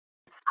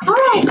All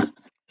right,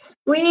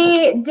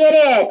 we did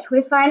it.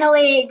 We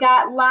finally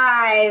got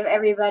live,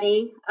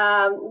 everybody.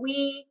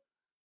 We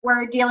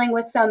were dealing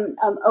with some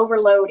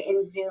overload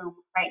in Zoom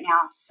right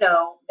now,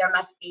 so there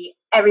must be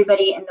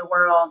everybody in the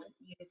world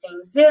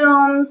using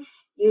Zoom,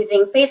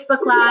 using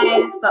Facebook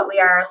Live, but we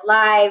are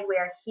live, we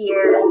are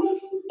here,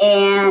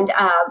 and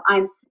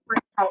I'm super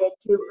excited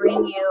to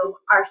bring you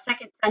our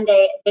second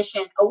Sunday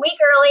edition a week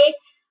early.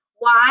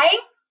 Why?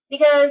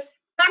 Because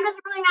time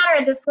doesn't really matter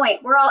at this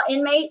point. We're all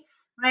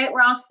inmates, right?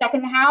 We're all stuck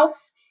in the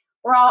house.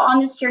 We're all on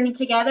this journey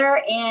together,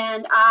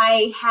 and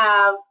I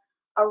have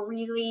a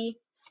really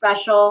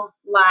special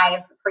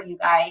live for you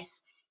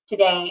guys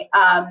today.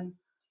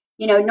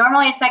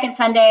 Normally a second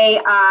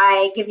Sunday,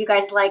 I give you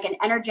guys like an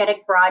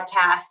energetic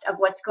broadcast of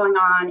what's going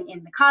on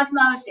in the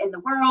cosmos, in the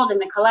world, in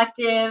the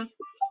collective,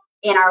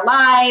 in our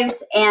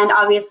lives. And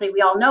obviously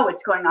we all know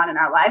what's going on in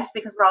our lives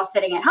because we're all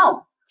sitting at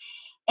home.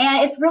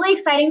 And it's really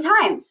exciting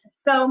times.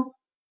 So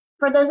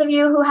for those of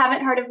you who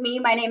haven't heard of me,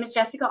 my name is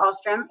Jessica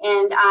Alstrom,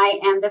 and I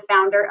am the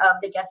founder of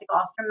the Jessica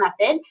Alstrom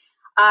Method.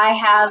 I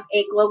have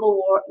a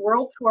global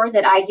world tour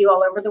that I do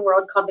all over the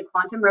world called the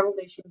Quantum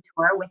Revolution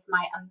Tour with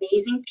my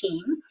amazing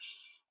team.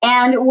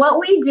 And what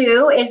we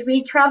do is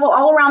we travel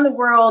all around the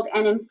world,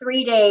 and in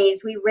 3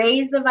 days, we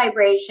raise the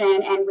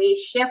vibration and we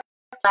shift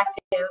the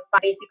collective by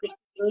basically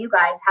teaching you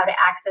guys how to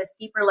access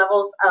deeper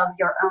levels of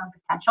your own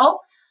potential.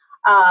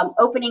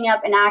 Opening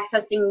up and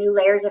accessing new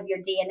layers of your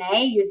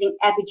DNA using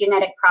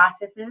epigenetic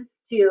processes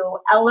to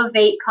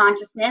elevate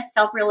consciousness,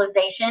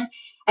 self-realization,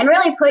 and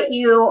really put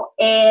you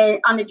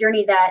on the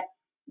journey that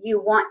you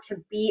want to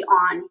be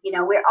on. You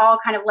know, we're all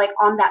kind of like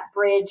on that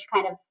bridge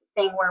kind of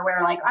thing where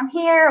we're like, I'm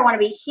here, I want to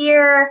be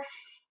here.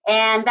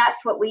 And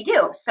that's what we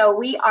do. So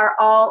we are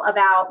all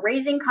about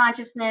raising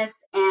consciousness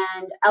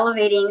and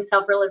elevating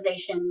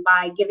self-realization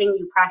by giving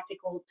you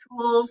practical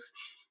tools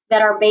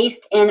that are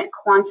based in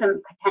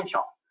quantum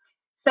potential.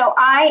 So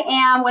I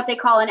am what they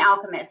call an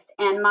alchemist,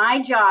 and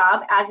my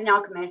job as an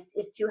alchemist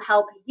is to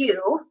help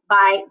you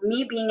by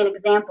me being an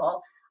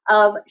example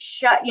of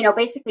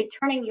basically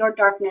turning your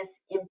darkness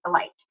into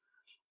light.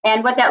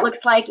 And what that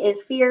looks like is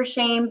fear,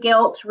 shame,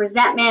 guilt,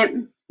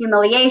 resentment,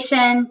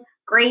 humiliation,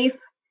 grief.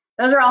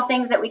 Those are all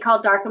things that we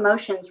call dark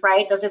emotions,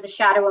 right? Those are the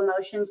shadow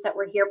emotions that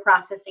we're here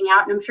processing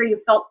out. And I'm sure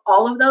you've felt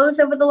all of those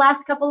over the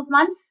last couple of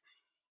months,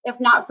 if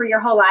not for your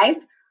whole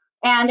life.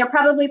 And they're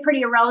probably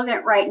pretty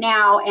irrelevant right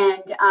now,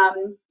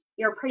 and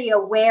you're pretty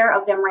aware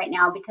of them right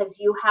now because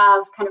you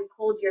have kind of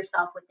pulled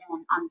yourself within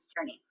on this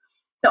journey.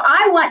 So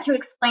I want to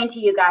explain to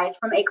you guys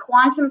from a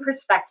quantum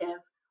perspective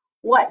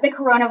what the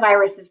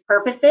coronavirus's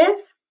purpose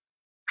is.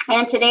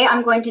 And today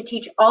I'm going to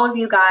teach all of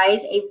you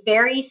guys a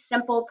very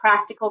simple,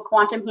 practical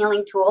quantum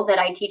healing tool that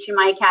I teach in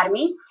my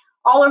academy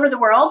all over the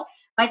world.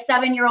 My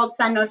 7-year-old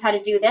son knows how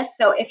to do this.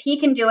 So if he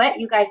can do it,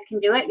 you guys can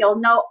do it. You'll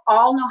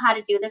all know how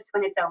to do this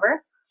when it's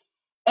over.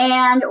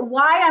 And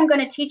why I'm going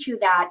to teach you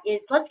that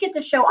is let's get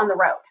the show on the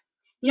road.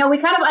 You know, we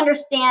kind of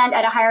understand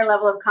at a higher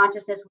level of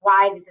consciousness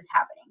why this is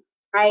happening,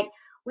 right?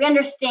 We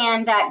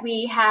understand that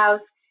we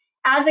have,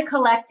 as a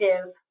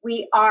collective,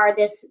 we are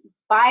this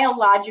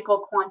biological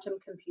quantum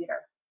computer.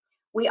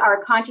 We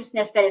are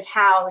consciousness that is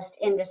housed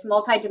in this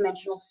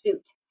multidimensional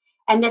suit.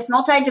 And this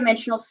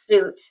multidimensional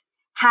suit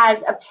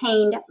has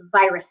obtained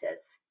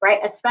viruses,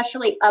 right?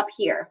 Especially up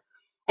here.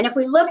 And if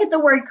we look at the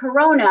word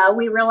corona,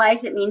 we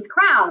realize it means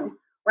crown.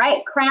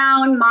 Right?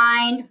 Crown,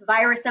 mind,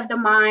 virus of the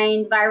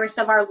mind, virus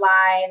of our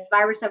lives,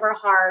 virus of our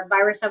heart,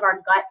 virus of our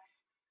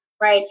guts,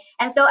 right?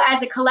 And so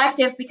as a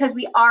collective, because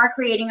we are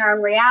creating our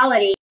own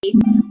reality,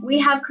 we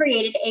have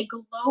created a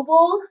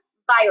global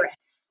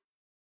virus,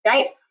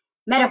 right?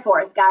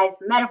 Metaphors, guys,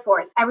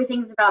 metaphors.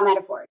 Everything's about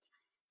metaphors.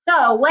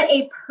 So what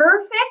a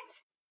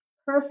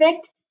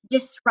perfect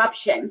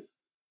disruption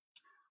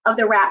of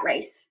the rat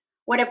race.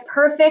 What a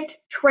perfect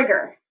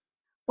trigger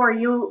for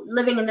you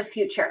living in the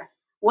future.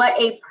 What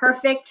a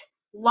perfect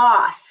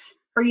loss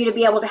for you to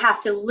be able to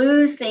have to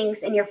lose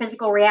things in your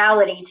physical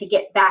reality to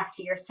get back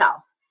to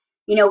yourself.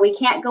 You know, we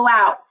can't go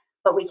out,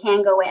 but we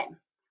can go in.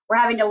 We're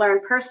having to learn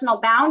personal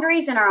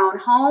boundaries in our own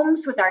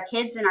homes with our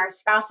kids and our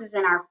spouses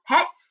and our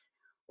pets.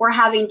 We're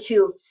having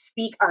to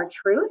speak our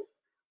truth.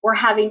 We're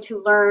having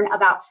to learn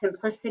about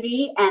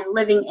simplicity and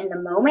living in the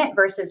moment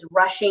versus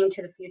rushing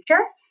to the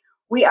future.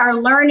 We are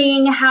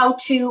learning how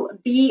to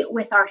be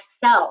with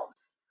ourselves.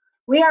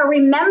 We are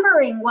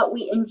remembering what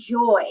we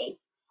enjoy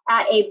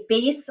at a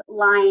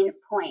baseline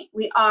point.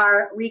 We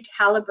are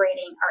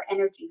recalibrating our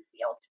energy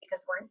fields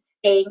because we're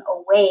staying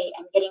away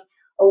and getting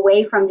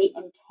away from the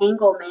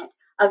entanglement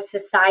of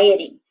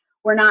society.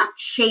 We're not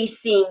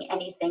chasing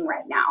anything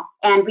right now,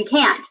 and we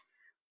can't.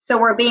 So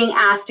we're being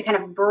asked to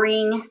kind of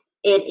bring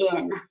it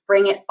in,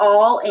 bring it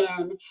all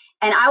in.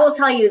 And I will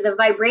tell you, the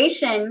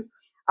vibration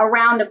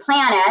around the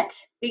planet,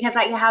 because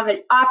I have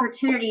an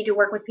opportunity to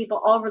work with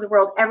people all over the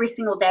world every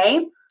single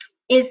day,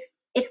 is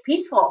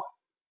peaceful.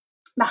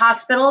 The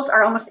hospitals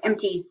are almost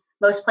empty,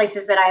 most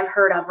places that I've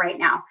heard of right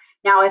now.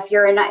 Now, if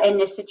you're in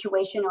a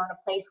situation or in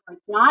a place where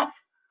it's not,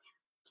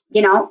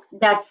 You know,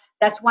 that's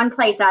one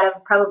place out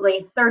of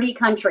probably 30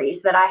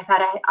 countries that I've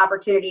had an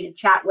opportunity to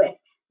chat with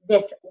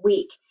this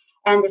week.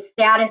 And the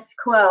status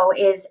quo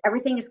is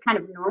everything is kind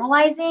of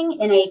normalizing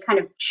in a kind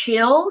of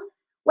chill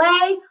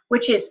way,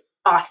 which is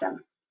awesome.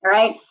 All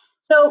right.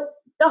 So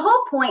the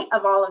whole point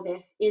of all of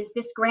this is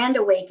this grand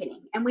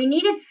awakening, and we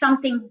needed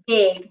something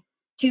big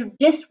to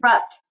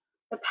disrupt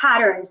the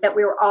patterns that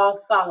we were all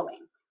following.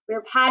 We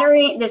were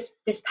patterning this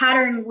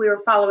pattern we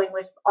were following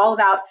was all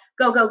about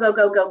go, go, go,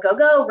 go, go, go,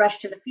 go, rush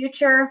to the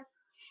future,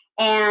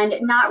 and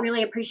not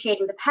really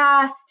appreciating the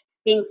past,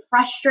 being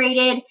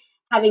frustrated,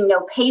 having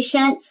no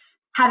patience,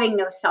 having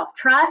no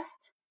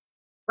self-trust,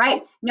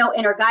 right? No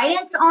inner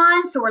guidance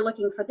on. So we're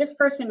looking for this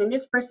person and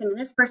this person and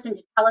this person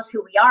to tell us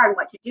who we are and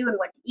what to do and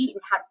what to eat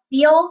and how to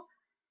feel.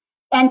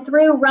 And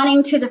through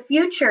running to the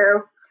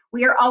future,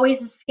 we are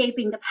always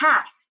escaping the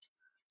past.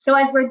 So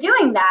as we're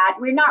doing that,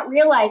 we're not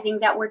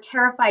realizing that we're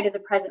terrified of the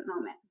present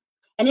moment.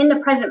 And in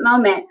the present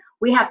moment,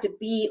 we have to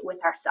be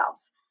with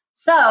ourselves.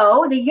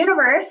 So the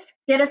universe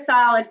did a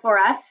solid for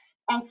us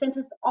and sent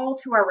us all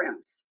to our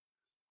rooms.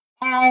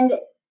 And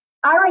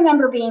I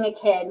remember being a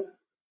kid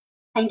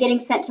and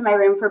getting sent to my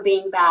room for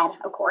being bad,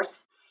 of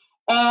course.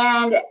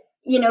 And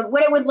you know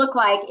what it would look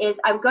like is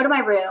I would go to my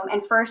room,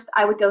 and first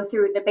I would go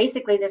through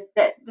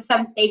the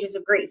 7 stages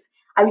of grief.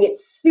 I would get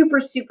super,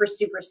 super,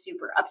 super,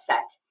 super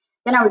upset.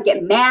 Then I would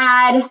get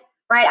mad,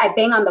 right? I'd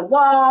bang on the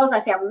walls. I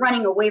say, I'm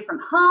running away from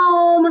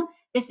home.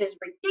 This is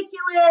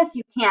ridiculous.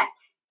 You can't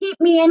keep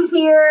me in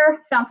here.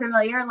 Sound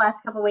familiar?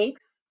 Last couple of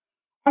weeks.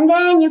 And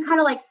then you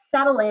kind of like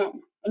settle in,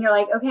 and you're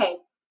like, okay,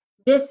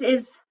 this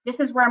is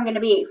where I'm going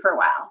to be for a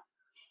while.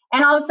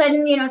 And all of a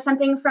sudden, you know,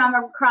 something from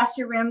across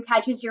your room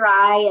catches your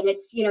eye, and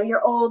it's, you know,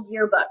 your old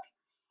yearbook.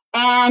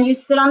 And you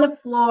sit on the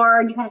floor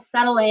and you kind of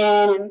settle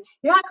in, and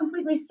you're not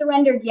completely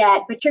surrendered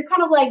yet, but you're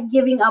kind of like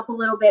giving up a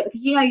little bit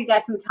because you know you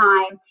got some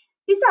time.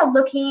 You start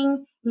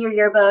looking in your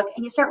yearbook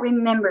and you start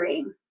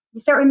remembering. You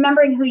start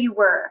remembering who you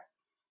were.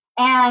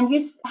 And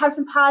you have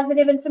some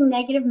positive and some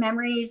negative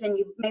memories, and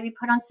you maybe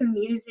put on some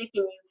music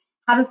and you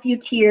have a few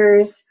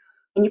tears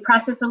and you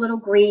process a little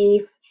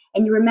grief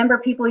and you remember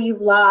people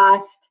you've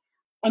lost.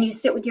 And you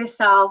sit with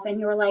yourself and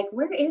you're like,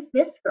 where is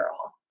this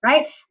girl,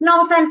 right? And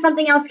all of a sudden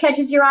something else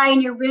catches your eye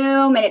in your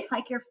room, and it's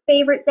like your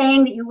favorite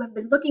thing that you have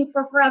been looking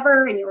for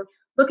forever, and you're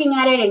looking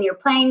at it and you're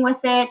playing with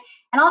it.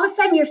 And all of a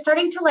sudden you're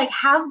starting to like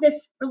have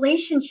this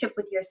relationship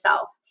with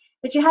yourself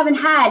that you haven't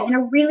had in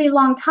a really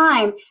long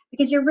time,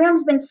 because your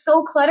room's been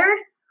so cluttered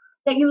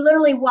that you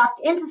literally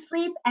walked into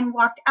sleep and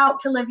walked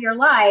out to live your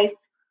life.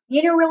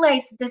 You didn't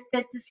realize that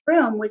this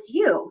room was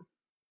you.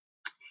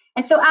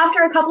 And so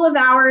after a couple of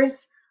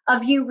hours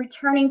of you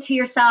returning to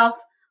yourself,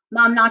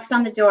 mom knocks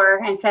on the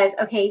door and says,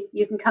 okay,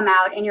 you can come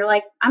out. And you're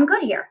like, I'm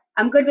good here.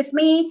 I'm good with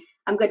me.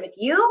 I'm good with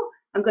you.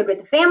 I'm good with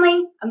the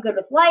family. I'm good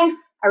with life.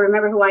 I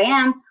remember who I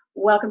am.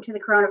 Welcome to the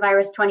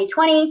coronavirus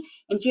 2020.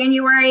 In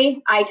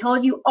January, I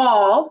told you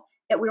all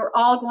that we were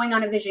all going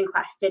on a vision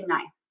quest, didn't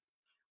I?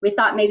 We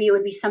thought maybe it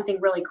would be something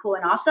really cool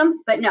and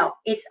awesome, but no,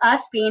 it's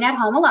us being at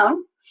home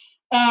alone.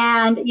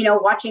 And, you know,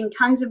 watching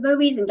tons of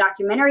movies and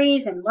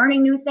documentaries and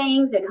learning new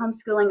things and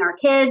homeschooling our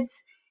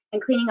kids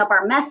and cleaning up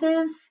our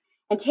messes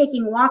and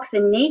taking walks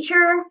in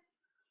nature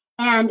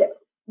and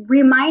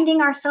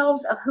reminding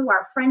ourselves of who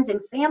our friends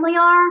and family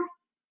are.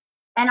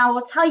 And I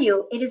will tell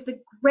you, it is the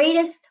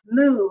greatest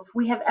move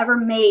we have ever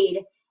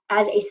made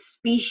as a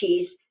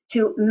species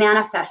to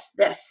manifest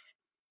this.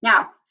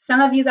 Now,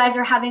 some of you guys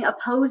are having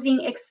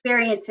opposing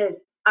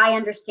experiences. I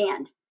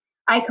understand.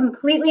 I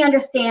completely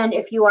understand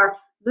if you are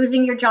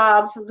losing your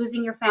jobs,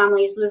 losing your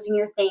families, losing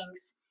your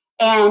things.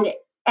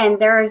 And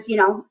there's, you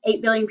know,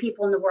 8 billion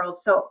people in the world.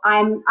 So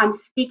I'm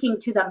speaking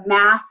to the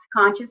mass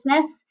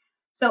consciousness.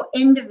 So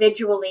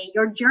individually,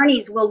 your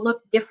journeys will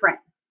look different,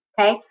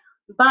 okay?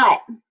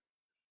 But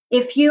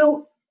if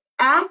you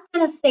act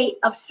in a state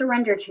of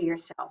surrender to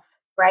yourself,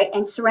 right,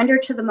 and surrender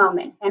to the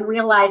moment and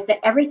realize that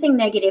everything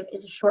negative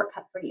is a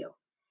shortcut for you,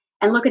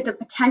 and look at the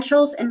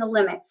potentials and the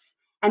limits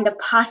and the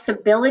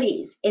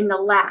possibilities in the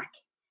lack,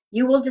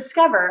 you will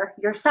discover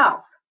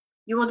yourself.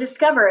 You will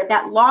discover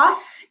that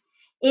loss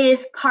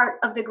is part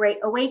of the Great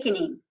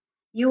Awakening.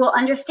 You will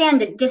understand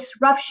that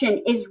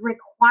disruption is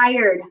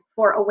required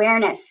for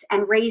awareness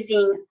and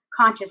raising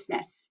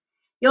consciousness.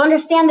 You'll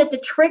understand that the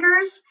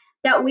triggers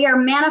that we are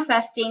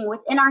manifesting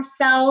within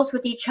ourselves,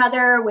 with each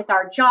other, with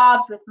our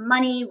jobs, with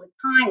money, with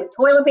time, with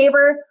toilet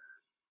paper,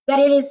 that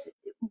it is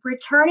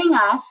returning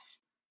us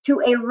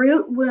to a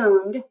root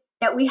wound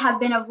that we have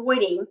been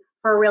avoiding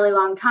for a really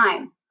long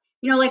time.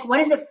 You know, like, what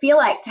does it feel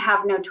like to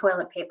have no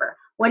toilet paper?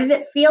 What does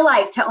it feel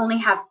like to only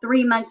have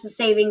 3 months of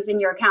savings in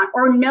your account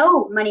or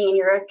no money in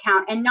your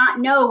account and not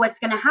know what's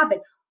going to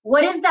happen?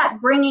 What is that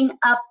bringing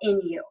up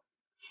in you?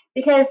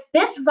 Because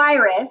this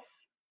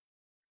virus,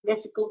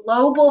 this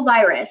global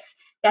virus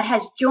that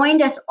has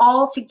joined us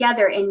all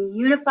together in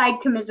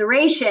unified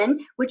commiseration,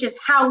 which is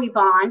how we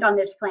bond on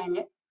this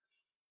planet,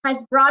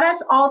 has brought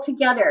us all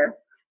together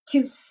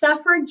to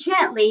suffer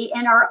gently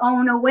in our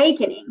own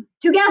awakening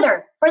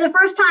together for the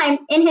first time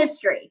in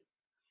history.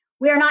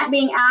 We are not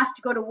being asked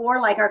to go to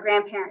war like our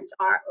grandparents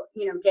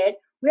did.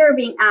 We are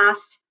being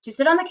asked to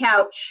sit on the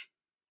couch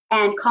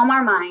and calm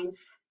our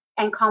minds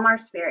and calm our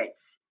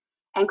spirits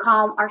and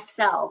calm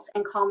ourselves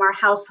and calm our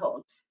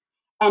households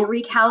and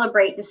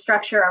recalibrate the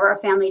structure of our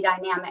family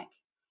dynamic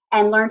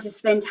and learn to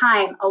spend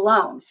time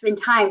alone,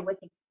 spend time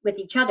with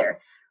each other.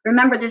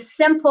 Remember the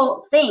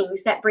simple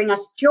things that bring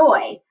us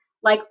joy,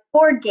 like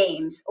board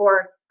games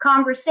or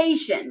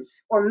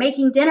conversations or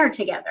making dinner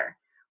together,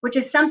 which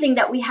is something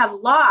that we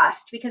have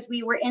lost because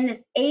we were in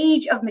this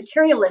age of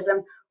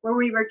materialism where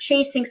we were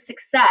chasing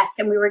success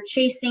and we were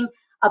chasing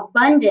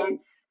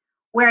abundance,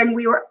 wherein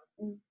we were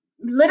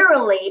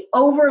literally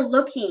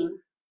overlooking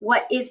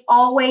what is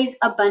always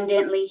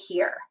abundantly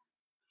here.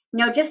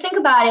 Just think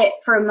about it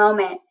for a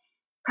moment,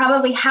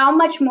 probably how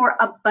much more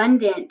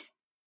abundant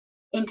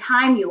in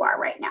time you are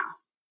right now.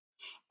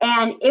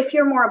 And if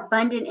you're more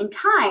abundant in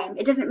time,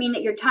 it doesn't mean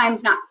that your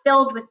time's not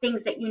filled with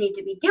things that you need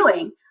to be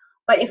doing.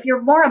 But if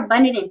you're more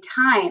abundant in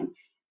time,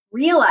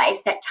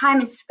 realize that time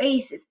and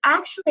space is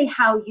actually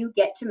how you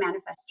get to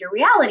manifest your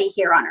reality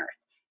here on Earth.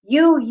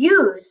 You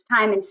use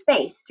time and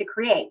space to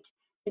create,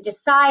 to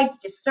decide, to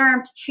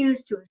discern, to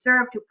choose, to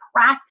observe, to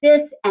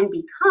practice, and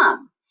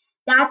become.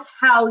 That's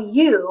how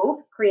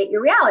you create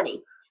your reality.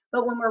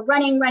 But when we're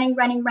running,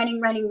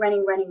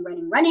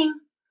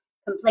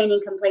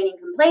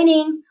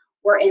 complaining,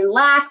 we're in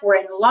lack, we're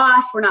in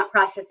loss, we're not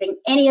processing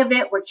any of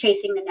it, we're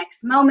chasing the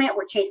next moment,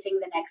 we're chasing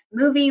the next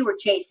movie, we're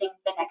chasing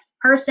the next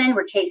person,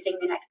 we're chasing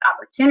the next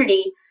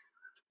opportunity.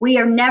 We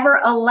are never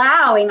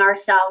allowing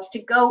ourselves to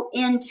go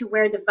into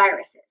where the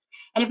virus is.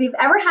 And if you've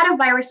ever had a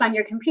virus on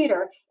your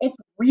computer, it's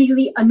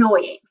really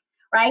annoying,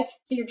 right?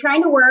 So you're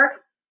trying to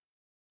work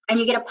and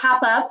you get a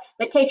pop-up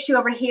that takes you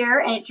over here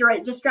and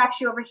it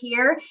distracts you over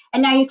here.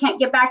 And now you can't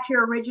get back to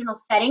your original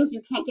settings.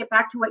 You can't get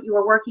back to what you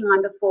were working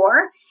on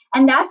before.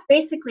 And that's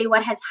basically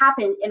what has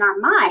happened in our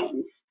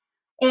minds.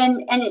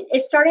 And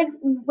it started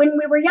when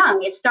we were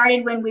young. It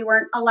started when we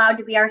weren't allowed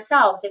to be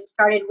ourselves. It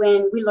started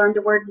when we learned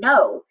the word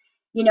no.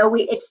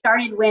 It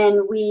started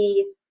when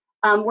we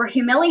were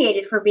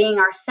humiliated for being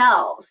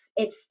ourselves.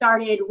 It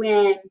started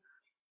when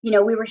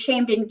we were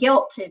shamed and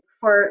guilted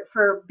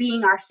for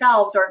being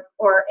ourselves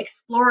or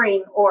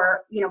exploring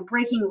or,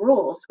 breaking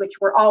rules, which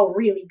we're all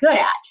really good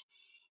at.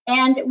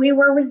 And we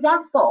were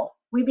resentful.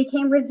 We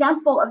became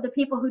resentful of the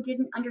people who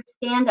didn't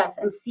understand us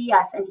and see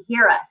us and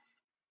hear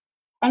us.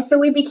 And so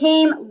we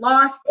became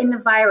lost in the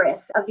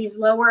virus of these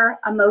lower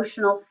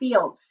emotional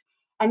fields.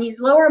 And these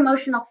lower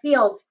emotional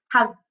fields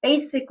have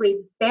basically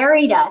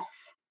buried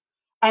us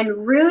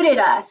and rooted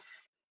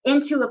us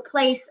into a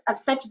place of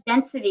such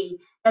density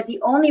that the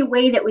only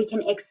way that we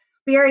can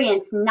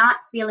experience not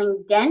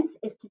feeling dense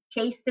is to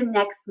chase the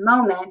next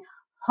moment,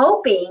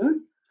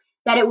 hoping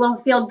that it will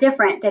feel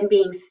different than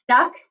being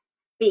stuck,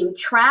 being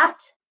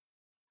trapped,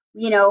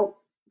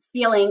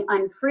 feeling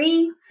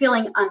unfree,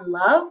 feeling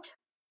unloved.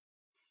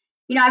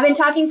 I've been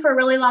talking for a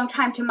really long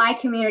time to my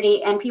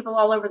community and people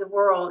all over the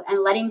world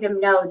and letting them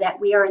know that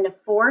we are in the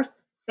fourth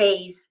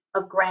phase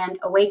of grand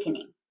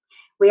awakening.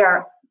 We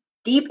are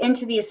deep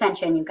into the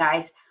ascension, you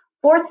guys.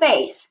 Fourth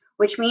phase,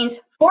 which means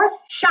fourth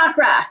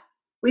chakra.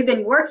 We've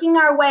been working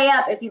our way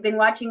up. If you've been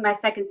watching my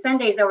Second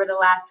Sundays over the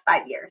last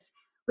 5 years,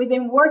 we've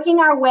been working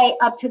our way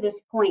up to this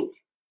point.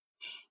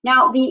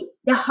 Now, the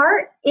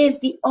heart is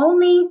the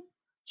only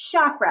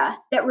chakra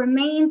that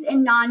remains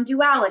in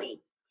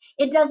non-duality.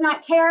 It does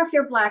not care if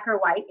you're black or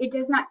white. It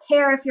does not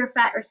care if you're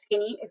fat or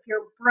skinny, if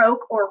you're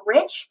broke or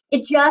rich.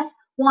 It just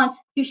wants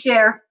to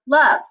share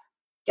love,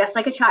 just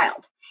like a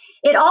child.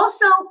 It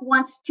also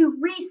wants to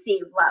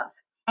receive love,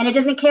 and it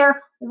doesn't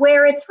care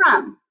where it's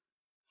from.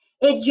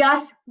 It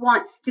just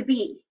wants to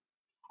be.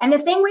 And the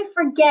thing we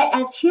forget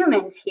as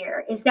humans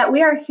here is that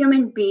we are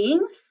human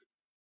beings,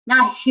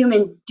 not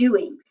human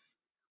doings.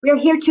 We are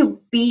here to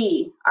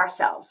be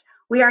ourselves.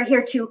 We are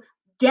here to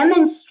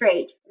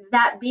demonstrate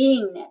that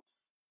beingness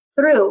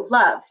through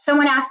love.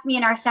 Someone asked me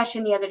in our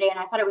session the other day, and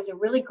I thought it was a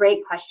really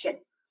great question.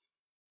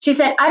 She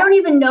said, I don't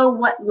even know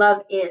what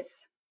love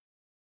is.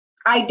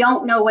 I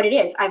don't know what it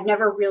is. I've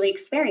never really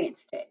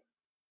experienced it.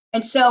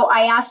 And so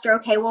I asked her,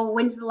 okay, well,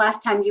 when's the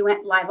last time you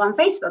went live on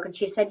Facebook? And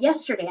she said,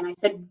 yesterday. And I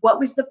said, what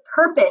was the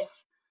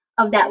purpose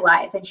of that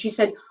live? And she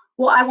said,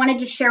 well, I wanted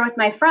to share with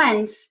my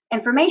friends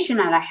information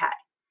that I had.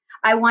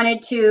 I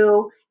wanted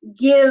to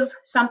give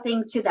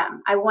something to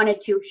them. I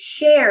wanted to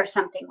share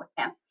something with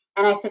them.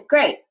 And I said,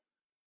 great.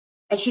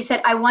 And she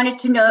said, I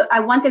want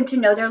them to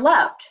know they're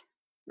loved.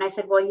 And I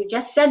said, well, you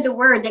just said the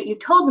word that you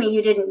told me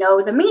you didn't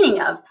know the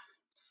meaning of.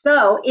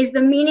 So is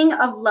the meaning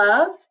of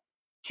love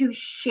to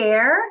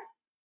share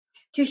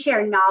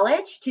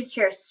knowledge, to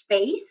share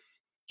space,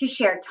 to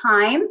share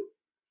time,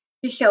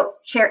 to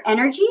share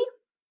energy,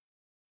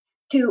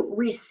 to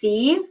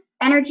receive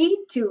energy,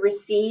 to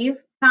receive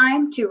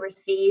time, to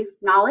receive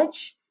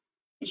knowledge?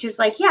 And she was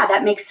like, yeah,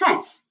 that makes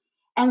sense.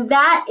 And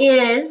that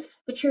is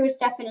the truest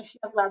definition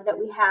of love that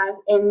we have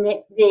in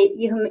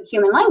the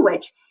human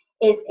language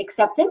is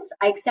acceptance.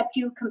 I accept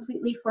you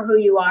completely for who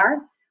you are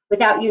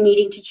without you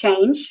needing to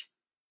change.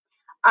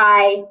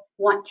 I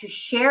want to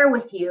share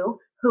with you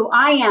who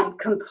I am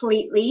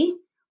completely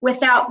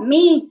without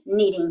me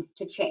needing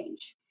to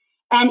change.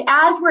 And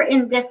as we're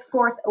in this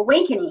fourth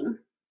awakening,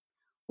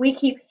 we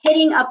keep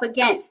hitting up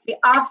against the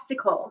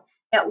obstacle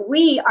that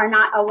we are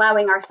not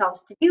allowing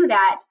ourselves to do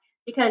that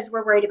because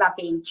we're worried about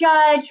being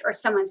judged or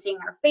someone seeing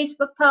our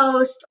Facebook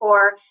post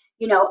or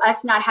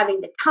us not having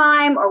the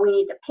time, or we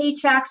need the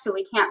paycheck so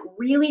we can't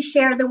really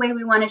share the way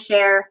we want to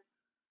share.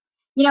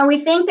 We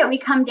think that we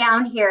come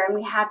down here and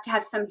we have to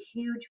have some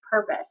huge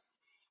purpose.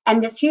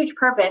 And this huge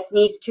purpose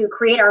needs to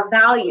create our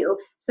value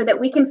so that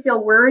we can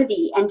feel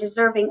worthy and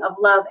deserving of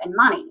love and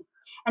money.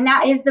 And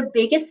that is the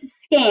biggest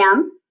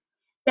scam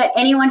that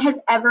anyone has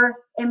ever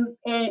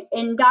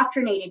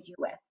indoctrinated you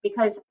with,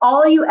 because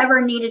all you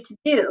ever needed to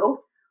do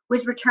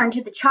was return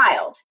to the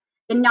child,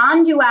 the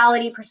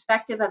non-duality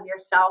perspective of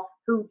yourself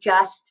who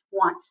just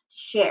wants to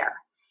share.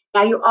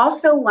 Now you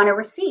also want to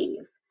receive,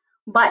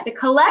 but the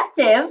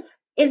collective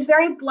is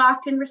very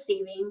blocked in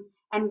receiving.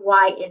 And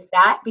why is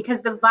that?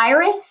 Because the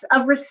virus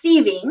of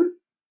receiving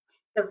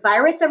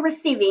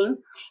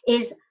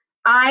is,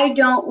 I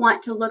don't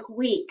want to look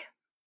weak.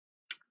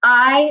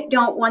 I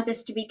don't want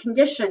this to be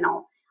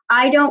conditional.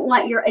 I don't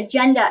want your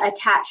agenda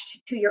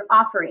attached to your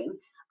offering.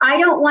 I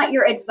don't want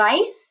your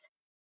advice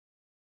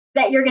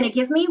that you're going to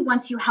give me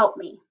once you help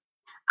me.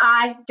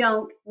 I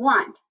don't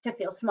want to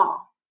feel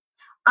small.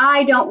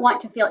 I don't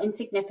want to feel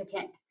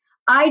insignificant.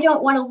 I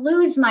don't want to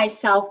lose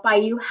myself by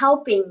you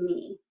helping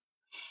me.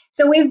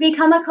 So we've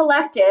become a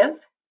collective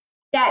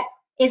that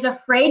is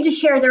afraid to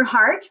share their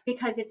heart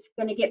because it's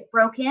going to get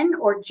broken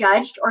or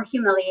judged or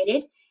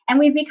humiliated. And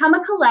we've become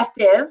a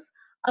collective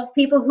of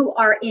people who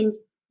are in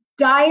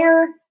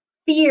dire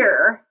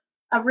fear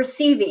of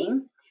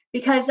receiving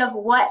because of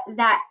what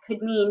that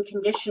could mean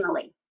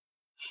conditionally.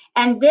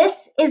 And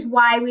this is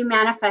why we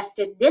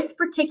manifested this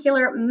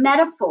particular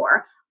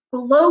metaphor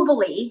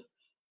globally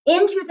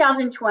in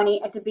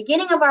 2020 at the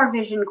beginning of our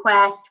vision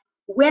quest,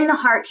 when the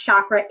heart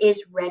chakra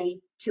is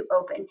ready to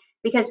open.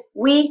 Because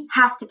we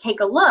have to take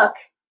a look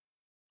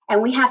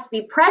and we have to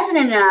be present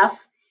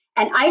enough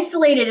and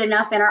isolated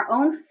enough in our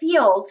own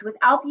fields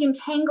without the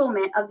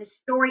entanglement of the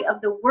story of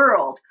the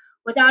world,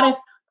 without us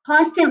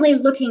constantly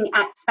looking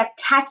at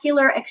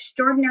spectacular,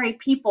 extraordinary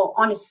people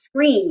on a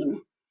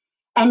screen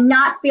and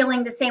not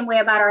feeling the same way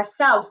about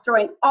ourselves,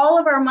 throwing all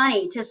of our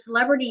money to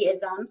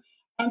celebrityism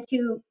and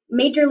to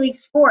major league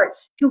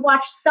sports to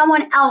watch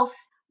someone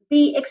else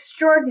be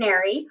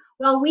extraordinary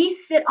while we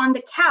sit on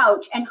the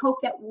couch and hope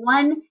that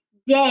one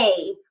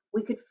day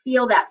we could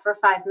feel that for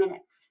 5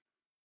 minutes.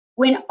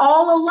 When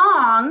all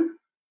along,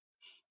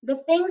 the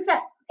things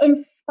that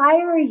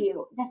inspire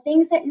you, the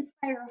things that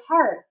inspire your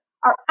heart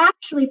are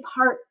actually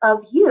part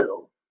of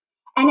you.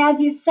 And as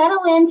you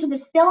settle into the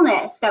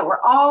stillness that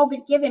we're all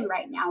been given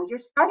right now, you're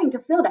starting to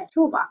feel that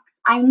toolbox.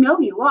 I know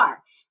you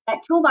are.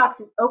 That toolbox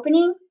is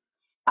opening,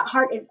 that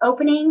heart is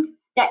opening,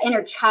 that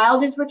inner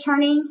child is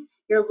returning.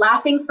 You're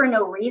laughing for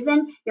no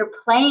reason. You're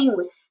playing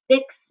with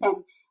sticks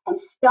and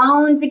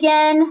stones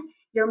again.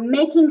 You're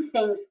making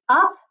things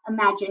up,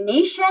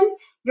 imagination.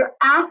 You're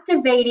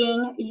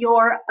activating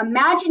your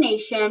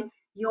imagination,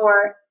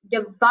 your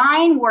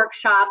divine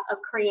workshop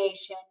of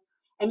creation,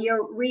 and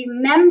you're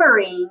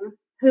remembering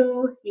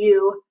who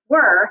you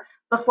were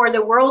before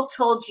the world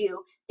told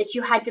you that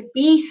you had to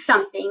be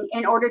something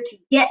in order to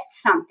get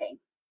something.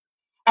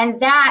 And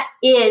that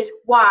is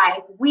why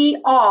we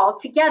all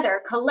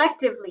together,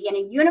 collectively, in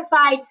a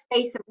unified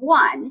space of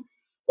one,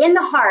 in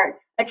the heart,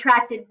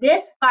 attracted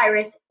this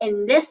virus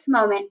in this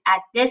moment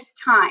at this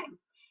time.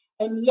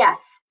 And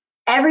yes,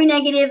 every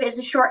negative is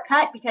a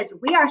shortcut because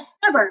we are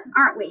stubborn,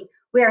 aren't we?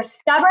 We are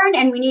stubborn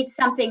and we need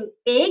something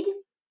big,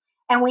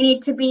 and we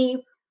need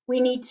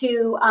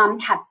to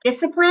have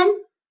discipline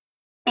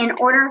in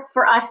order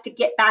for us to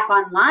get back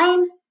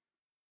online.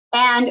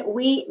 And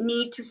we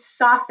need to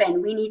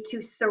soften, we need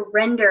to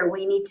surrender,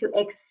 we need to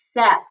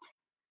accept.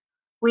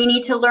 We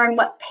need to learn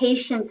what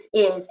patience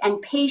is,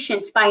 and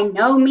patience by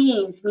no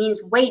means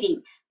means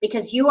waiting,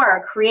 because you are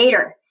a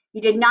creator.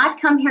 You did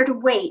not come here to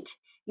wait.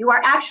 You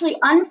are actually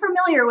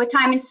unfamiliar with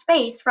time and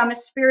space from a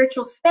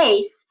spiritual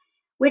space,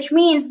 which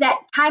means that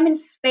time and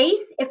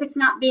space, if it's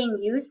not being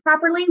used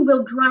properly,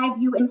 will drive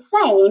you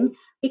insane,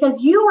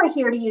 because you are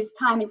here to use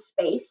time and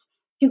space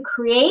to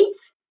create,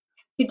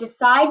 to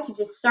decide, to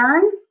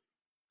discern,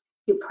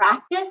 to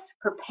practice,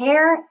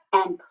 prepare,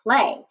 and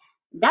play.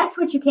 That's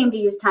what you came to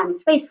use time and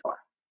space for.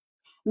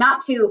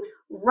 Not to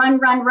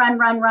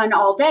run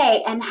all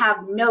day and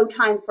have no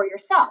time for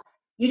yourself.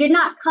 You did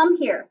not come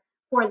here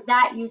for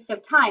that use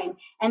of time.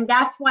 And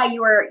that's why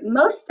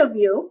most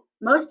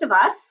of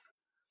us,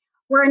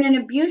 were in an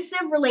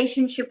abusive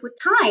relationship with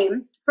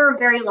time for a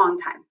very long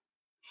time.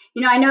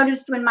 I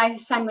noticed when my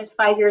son was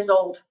 5 years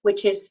old,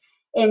 which is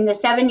in the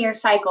 7-year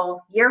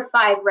cycle, year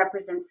 5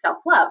 represents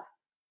self-love,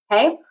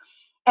 okay?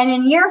 And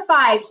in year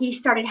 5, he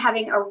started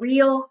having a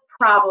real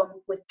problem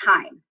with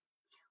time.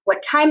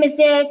 What time is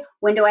it?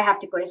 When do I have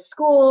to go to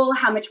school?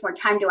 How much more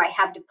time do I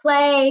have to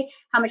play?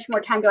 How much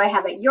more time do I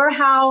have at your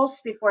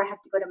house before I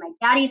have to go to my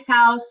daddy's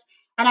house?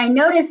 And I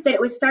noticed that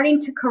it was starting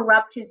to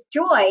corrupt his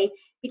joy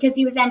because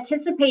he was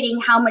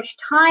anticipating how much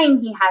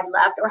time he had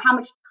left or how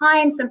much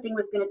time something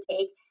was going to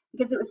take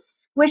because it was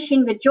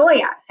squishing the joy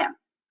out of him.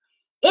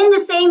 In the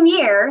same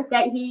year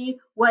that he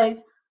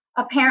was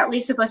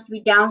apparently supposed to be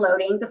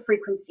downloading the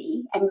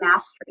frequency and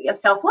mastery of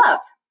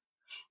self-love.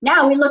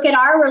 Now we look at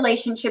our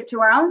relationship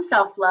to our own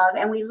self-love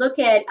and we look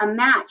at a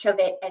match of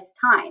it as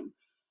time.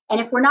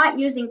 And if we're not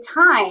using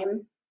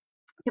time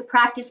to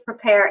practice,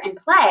 prepare, and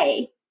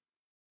play,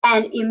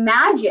 and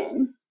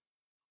imagine,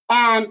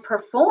 and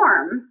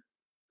perform,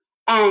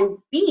 and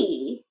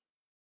be,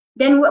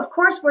 then of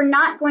course we're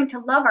not going to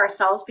love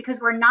ourselves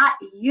because we're not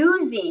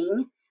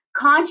using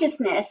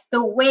consciousness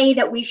the way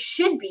that we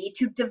should be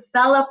to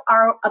develop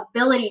our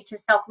ability to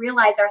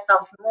self-realize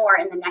ourselves more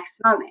in the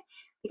next moment.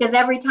 Because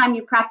every time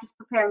you practice,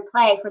 prepare, and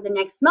play for the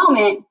next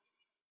moment,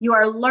 you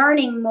are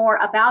learning more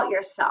about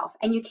yourself.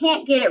 And you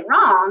can't get it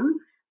wrong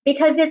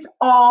because it's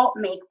all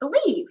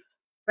make-believe,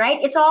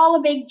 right? It's all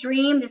a big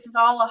dream. This is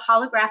all a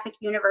holographic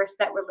universe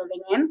that we're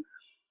living in.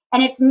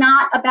 And it's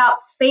not about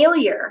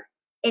failure.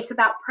 It's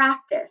about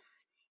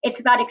practice. It's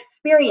about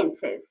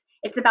experiences.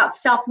 It's about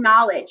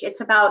self-knowledge.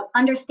 It's about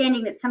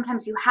understanding that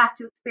sometimes you have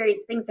to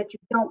experience things that you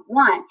don't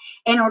want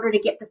in order to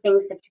get the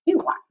things that you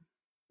do want,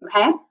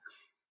 okay?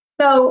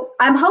 So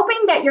I'm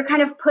hoping that you're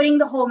kind of putting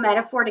the whole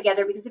metaphor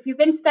together, because if you've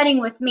been studying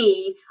with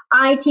me,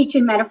 I teach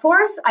in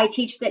metaphors. I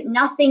teach that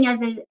nothing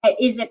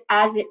isn't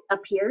as it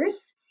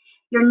appears.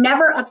 You're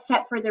never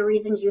upset for the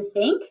reasons you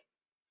think.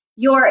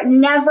 You're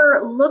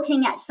never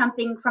looking at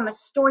something from a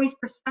story's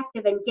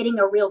perspective and getting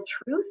a real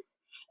truth.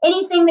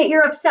 Anything that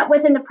you're upset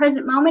with in the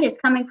present moment is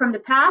coming from the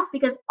past,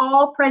 because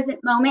all present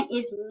moment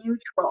is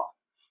neutral.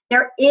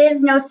 There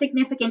is no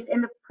significance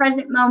in the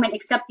present moment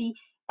except the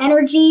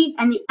energy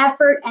and the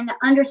effort and the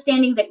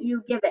understanding that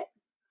you give it.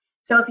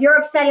 So if you're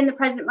upset in the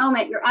present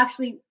moment, you're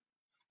actually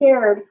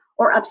scared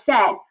or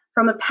upset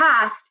from a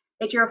past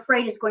that you're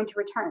afraid is going to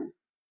return.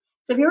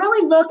 So if you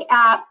really look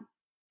at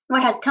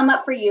what has come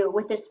up for you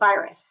with this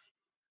virus,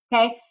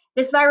 okay,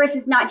 this virus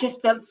is not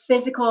just the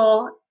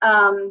physical,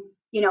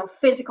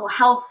 physical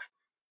health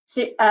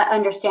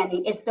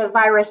understanding. It's the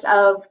virus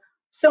of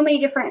so many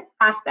different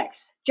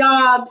aspects: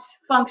 jobs,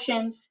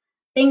 functions,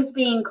 things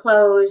being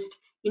closed.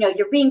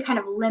 You're being kind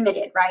of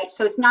limited, right?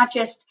 So it's not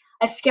just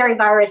a scary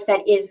virus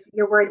that is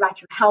you're worried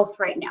about your health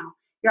right now.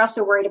 You're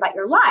also worried about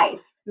your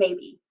life,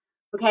 maybe.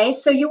 Okay,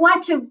 so you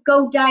want to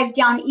go dive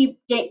down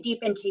deep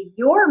into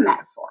your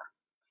metaphor.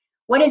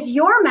 What is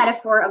your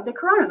metaphor of the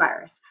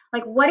coronavirus?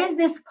 Like, what is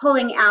this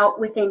pulling out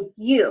within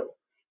you?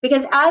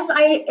 Because as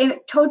I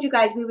told you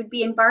guys, we would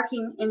be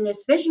embarking in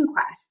this vision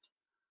quest.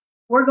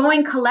 We're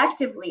going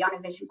collectively on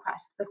a vision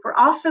quest, but we're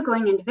also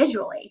going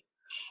individually.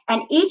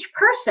 And each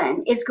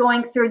person is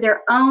going through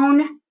their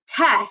own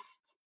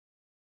test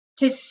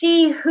to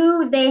see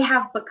who they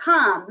have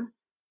become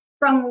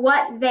from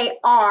what they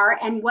are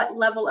and what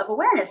level of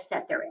awareness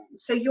that they're in.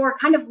 So you're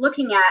kind of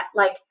looking at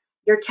like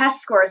your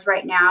test scores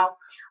right now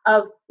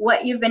of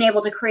what you've been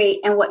able to create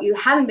and what you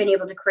haven't been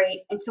able to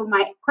create. And so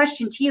my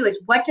question to you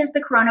is, what does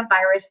the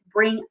coronavirus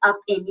bring up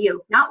in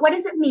you? Not what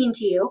does it mean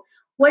to you?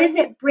 What does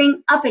it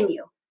bring up in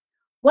you?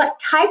 What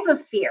type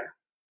of fear?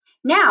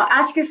 Now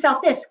ask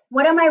yourself this: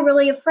 what am I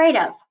really afraid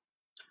of?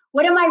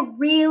 What am I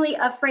really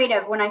afraid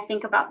of when I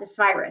think about this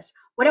virus?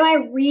 What am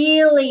I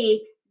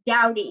really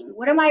doubting?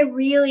 What am I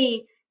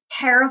really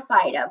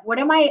terrified of? What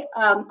am I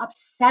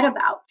upset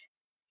about?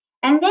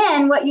 And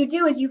then what you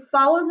do is you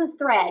follow the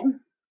thread,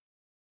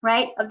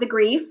 right, of the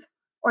grief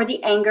or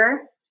the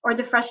anger or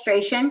the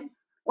frustration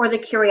or the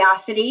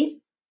curiosity,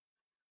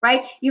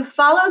 right? You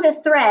follow the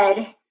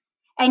thread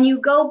and you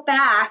go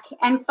back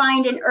and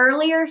find an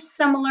earlier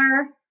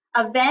similar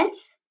event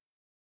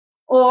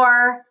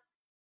or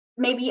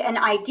maybe an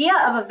idea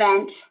of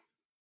event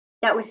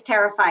that was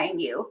terrifying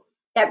you,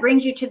 that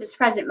brings you to this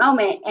present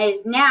moment, and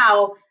is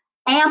now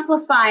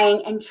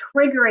amplifying and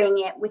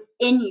triggering it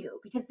within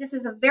you, because this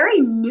is a very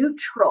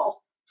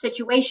neutral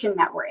situation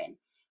that we're in.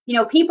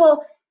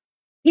 People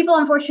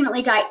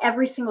unfortunately die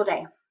every single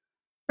day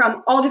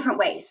from all different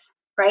ways,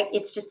 right?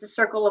 It's just a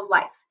circle of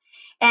life.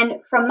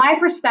 And from my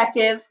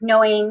perspective,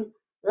 knowing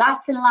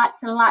lots and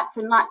lots and lots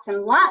and lots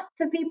and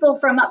lots of people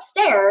from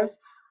upstairs,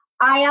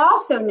 I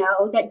also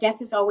know that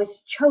death is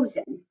always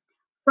chosen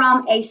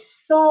from a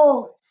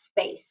soul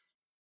space,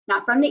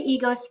 not from the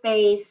ego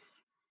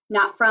space,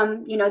 not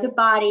from, the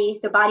body.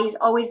 The body is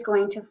always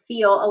going to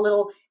feel a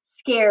little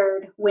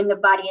scared when the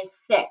body is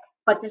sick,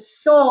 but the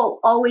soul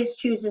always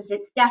chooses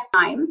its death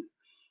time,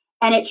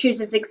 and it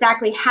chooses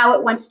exactly how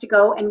it wants to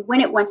go and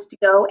when it wants to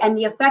go and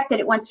the effect that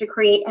it wants to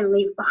create and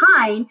leave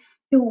behind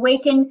to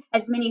awaken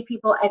as many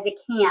people as it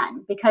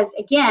can. Because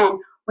again,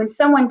 when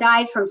someone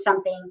dies from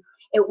something,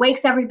 it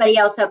wakes everybody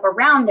else up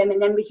around them,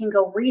 and then we can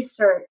go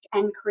research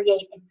and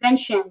create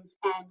inventions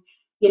and,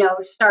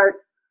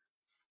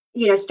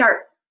 start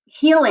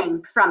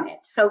healing from it.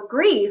 So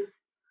grief,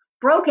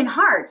 broken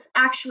hearts,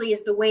 actually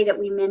is the way that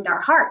we mend our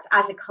hearts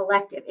as a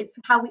collective. It's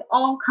how we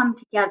all come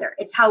together.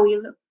 It's how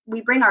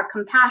we bring our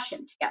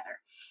compassion together.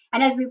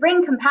 And as we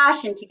bring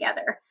compassion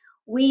together,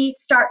 we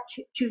start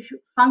to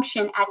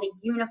function as a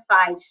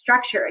unified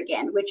structure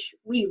again, which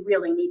we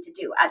really need to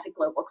do as a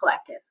global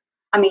collective.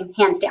 I mean,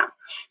 hands down.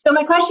 So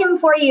my question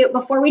for you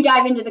before we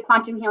dive into the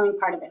quantum healing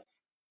part of this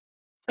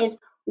is,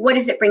 what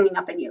is it bringing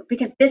up in you?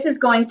 Because this is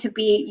going to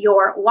be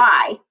your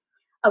why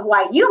of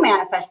why you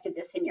manifested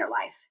this in your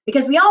life.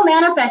 Because we all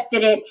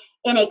manifested it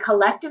in a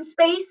collective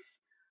space,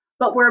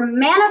 but we're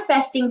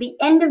manifesting the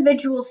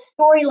individual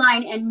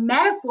storyline and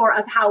metaphor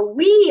of how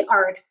we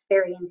are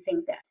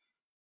experiencing this.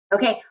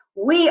 Okay,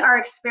 we are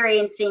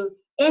experiencing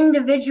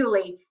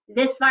individually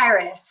this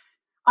virus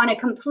on a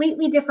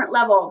completely different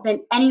level than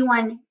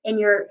anyone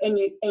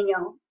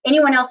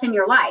anyone else in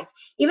your life.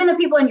 Even the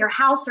people in your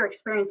house are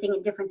experiencing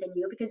it different than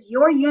you, because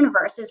your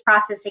universe is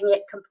processing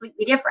it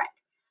completely different.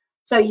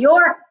 So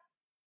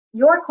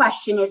your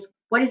question is,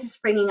 what is this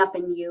bringing up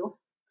in you?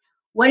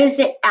 What is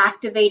it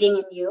activating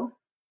in you?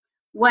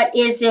 What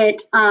is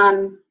it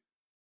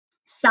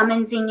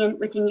summoning in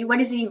within you?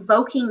 What is it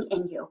evoking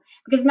in you?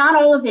 Because not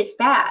all of it's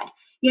bad.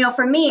 You know,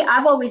 for me,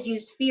 I've always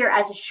used fear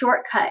as a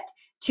shortcut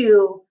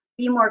to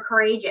be more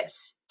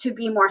courageous, to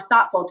be more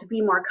thoughtful, to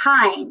be more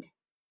kind.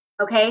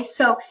 Okay,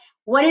 so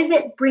what is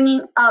it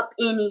bringing up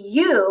in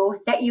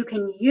you that you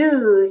can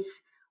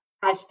use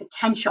as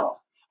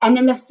potential? And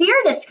then the fear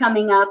that's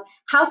coming up,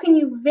 how can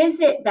you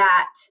visit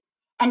that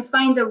and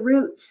find the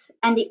roots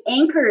and the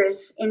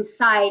anchors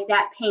inside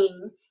that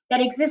pain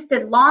that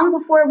existed long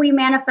before we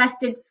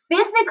manifested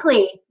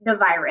physically the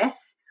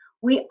virus?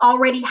 We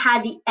already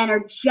had the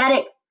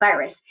energetic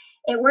virus.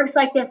 It works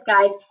like this,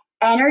 guys.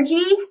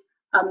 Energy,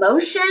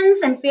 emotions,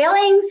 and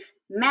feelings,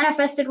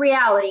 manifested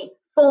reality,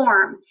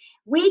 form.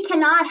 We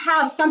cannot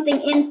have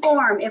something in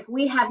form if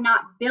we have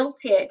not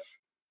built it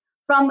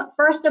from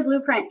first a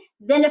blueprint,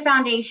 then a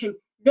foundation,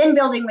 then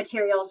building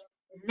materials,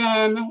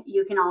 then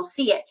you can all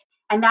see it.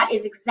 And that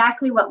is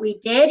exactly what we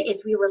did,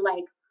 is we were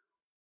like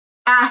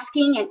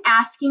asking and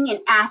asking and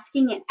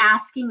asking and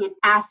asking and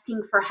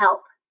asking for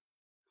help.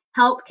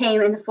 Help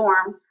came in the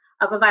form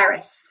of a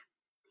virus.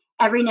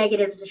 Every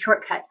negative is a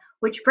shortcut,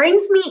 which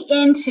brings me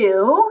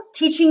into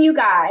teaching you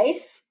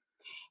guys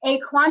a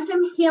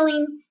quantum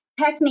healing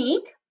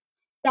technique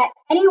that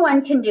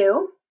anyone can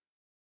do.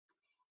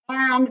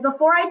 And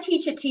before I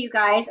teach it to you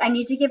guys, I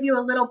need to give you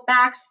a little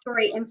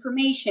backstory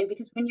information,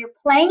 because when you're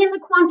playing in the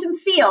quantum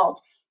field,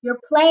 you're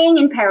playing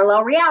in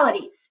parallel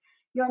realities.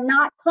 You're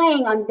not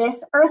playing on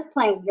this earth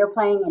plane. You're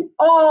playing in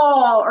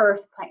all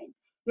earth planes.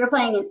 You're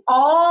playing in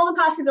all the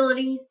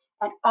possibilities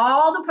and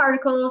all the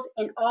particles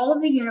in all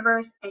of the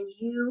universe, and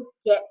you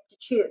get to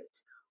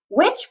choose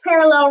which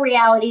parallel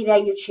reality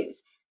that you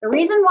choose. The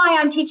reason why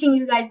I'm teaching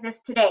you guys this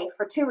today,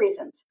 for two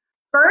reasons.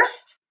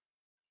 First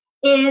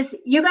is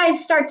you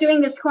guys start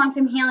doing this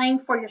quantum healing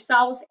for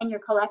yourselves and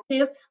your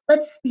collective.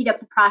 Let's speed up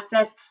the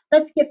process.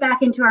 Let's get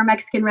back into our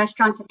Mexican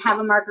restaurants and have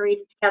a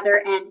margarita together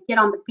and get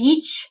on the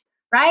beach,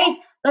 right?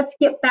 Let's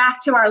get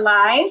back to our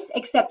lives,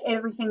 except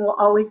everything will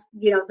always,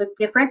 look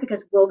different,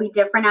 because we'll be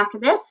different after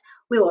this.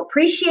 We will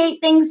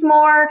appreciate things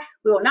more.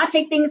 We will not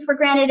take things for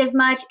granted as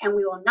much, and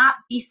we will not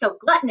be so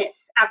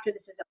gluttonous after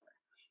this is over.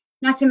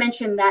 Not to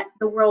mention that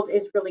the world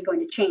is really going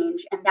to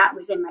change, and that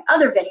was in my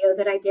other video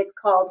that I did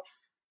called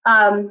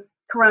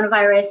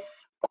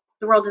Coronavirus,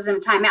 the world is in a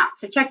timeout.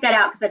 So check that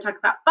out, because I talk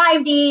about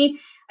 5D,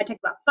 I talk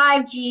about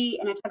 5G,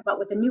 and I talk about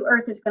what the new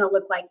Earth is going to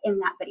look like in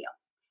that video.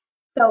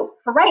 So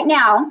for right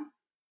now,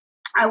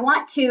 I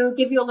want to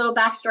give you a little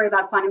backstory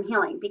about quantum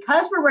healing.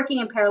 Because we're working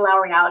in parallel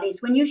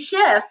realities, when you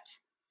shift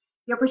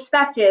your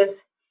perspective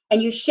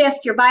and you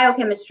shift your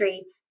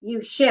biochemistry,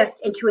 you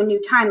shift into a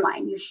new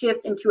timeline, you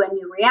shift into a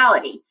new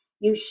reality,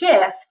 you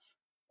shift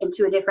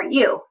into a different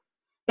you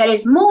that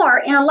is more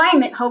in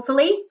alignment,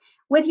 hopefully,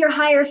 with your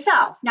higher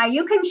self. Now,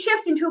 you can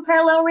shift into a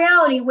parallel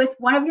reality with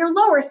one of your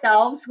lower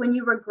selves when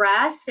you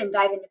regress and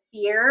dive into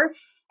fear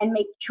and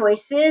make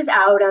choices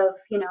out of,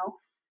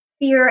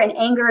 fear and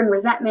anger and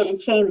resentment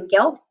and shame and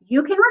guilt.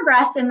 You can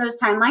regress in those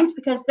timelines,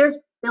 because there's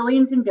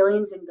billions and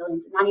billions and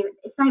billions,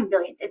 it's not even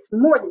billions, it's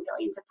more than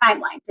billions of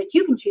timelines that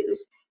you can choose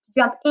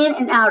to jump in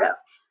and out of.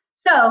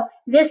 So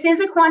this is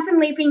a quantum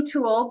leaping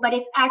tool, but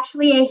it's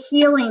actually a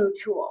healing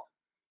tool.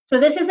 So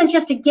this isn't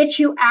just to get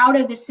you out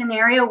of the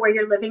scenario where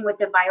you're living with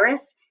the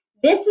virus.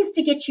 This is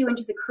to get you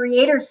into the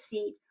creator's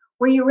seat,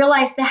 where you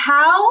realize the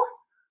how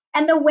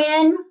and the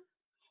when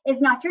is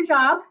not your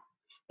job,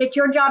 that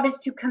your job is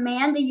to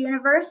command the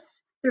universe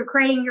through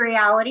creating your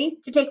reality,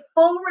 to take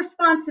full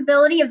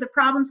responsibility of the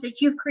problems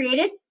that you've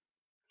created,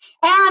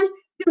 and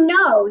to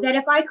know that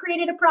if I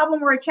created a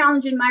problem or a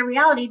challenge in my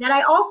reality, that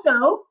I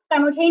also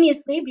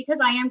simultaneously, because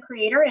I am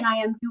creator and I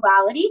am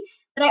duality,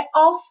 that I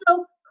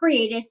also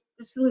created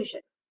the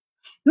solution.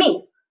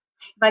 Me.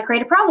 If I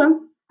create a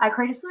problem, I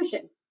create a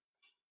solution.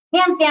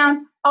 Hands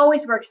down,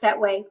 always works that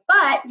way.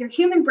 But your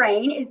human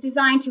brain is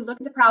designed to look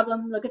at the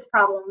problem, look at the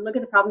problem, look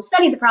at the problem,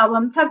 study the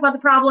problem, talk about the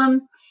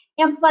problem,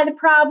 amplify the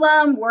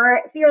problem,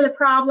 fear the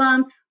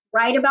problem,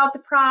 write about the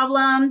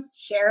problem,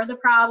 share the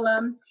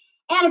problem.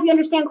 And if you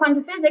understand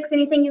quantum physics,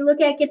 anything you look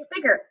at gets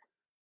bigger.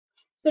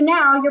 So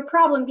now your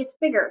problem gets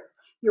bigger.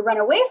 You run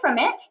away from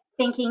it,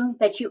 thinking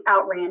that you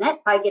outran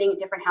it by getting a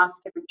different house,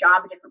 a different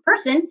job, a different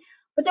person.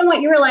 But then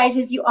what you realize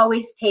is you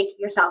always take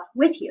yourself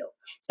with you.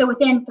 So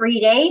within 3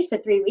 days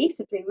to 3 weeks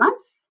to 3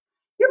 months,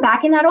 you're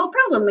back in that old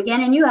problem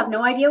again, and you have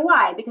no idea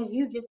why, because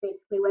you just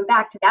basically went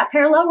back to that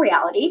parallel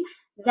reality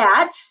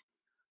that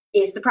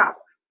is the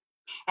problem.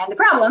 And the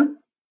problem,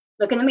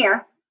 look in the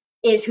mirror,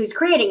 is who's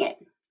creating it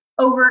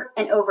over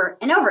and over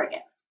and over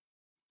again.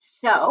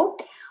 So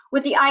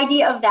with the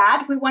idea of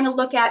that, we want to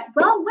look at,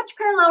 well, which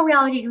parallel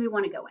reality do we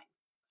want to go in?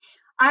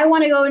 I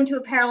want to go into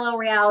a parallel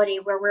reality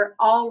where we're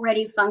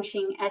already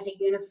functioning as a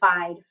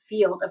unified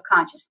field of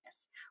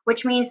consciousness,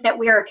 which means that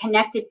we are a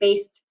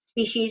connected-based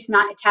species,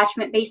 not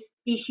attachment-based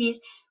species,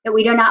 that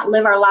we do not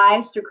live our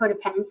lives through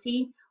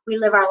codependency. We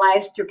live our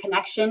lives through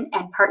connection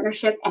and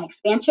partnership and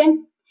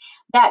expansion,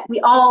 that we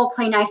all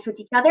play nice with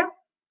each other,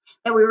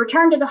 that we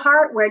return to the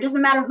heart where it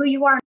doesn't matter who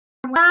you are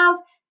in love,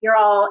 you're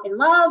all in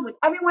love with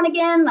everyone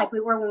again, like we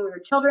were when we were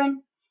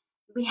children.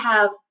 We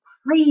have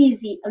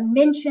crazy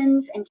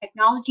inventions and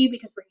technology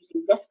because we're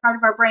using this part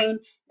of our brain,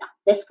 not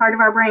this part of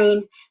our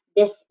brain.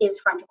 This is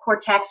frontal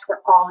cortex,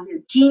 where all of your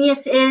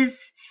genius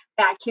is.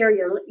 Back here,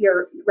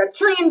 your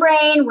reptilian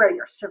brain, where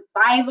your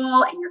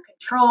survival and your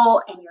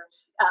control and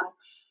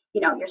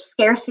your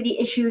scarcity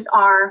issues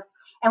are.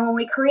 And when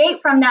we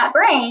create from that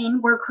brain,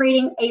 we're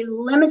creating a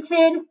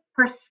limited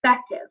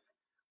perspective,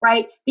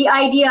 right? The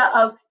idea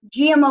of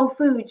GMO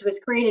foods was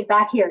created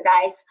back here,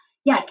 guys.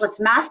 Yes, let's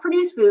mass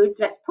produce foods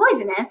that's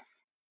poisonous,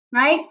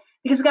 right?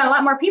 Because we got a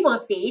lot more people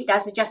to feed.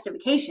 That's a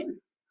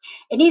justification.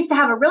 It needs to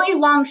have a really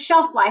long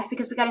shelf life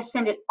because we got to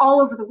send it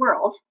all over the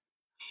world.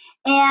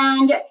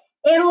 And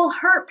it'll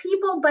hurt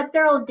people, but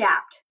they'll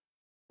adapt,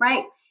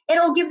 right?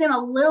 It'll give them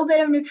a little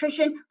bit of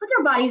nutrition, but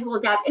their bodies will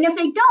adapt. And if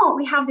they don't,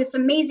 we have this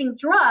amazing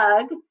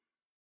drug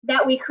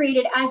that we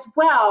created as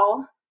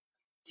well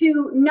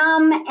to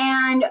numb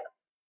and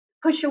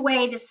push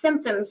away the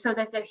symptoms so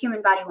that the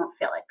human body won't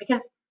feel it.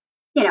 Because,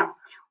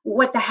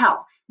 what the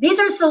hell? These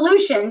are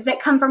solutions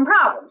that come from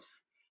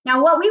problems.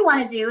 Now, what we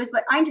want to do is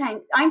what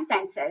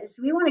Einstein says.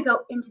 We want to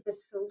go into the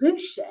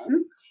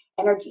solution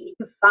energy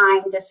to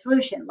find the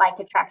solution. Like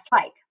attracts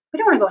like. We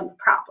don't want to go into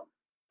the problem,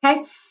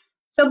 okay?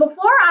 So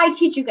before I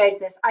teach you guys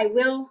this, I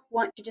will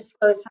want to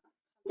disclose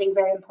something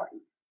very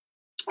important.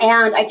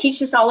 And I teach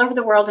this all over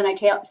the world, and I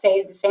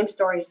say the same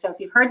story. So if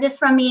you've heard this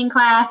from me in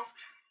class,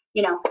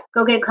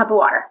 go get a cup of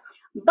water.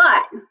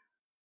 But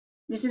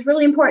this is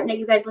really important that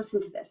you guys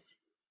listen to this.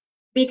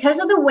 Because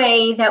of the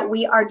way that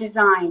we are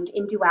designed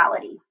in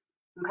duality,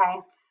 okay,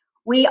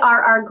 we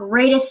are our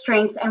greatest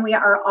strength, and we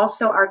are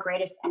also our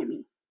greatest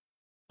enemy,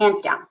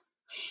 hands down.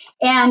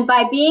 And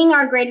by being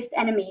our greatest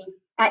enemy,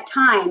 at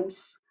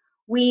times,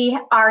 we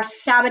are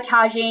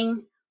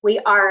sabotaging, we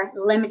are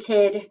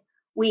limited,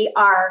 we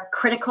are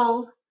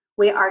critical,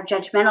 we are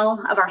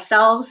judgmental of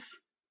ourselves,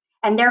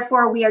 and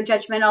therefore we are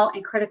judgmental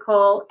and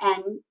critical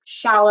and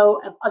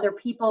shallow of other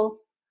people.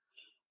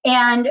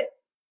 And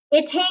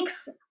it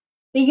takes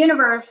the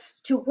universe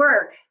to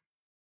work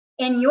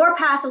in your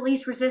path of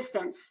least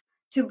resistance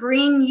to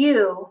bring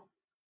you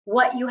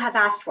what you have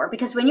asked for.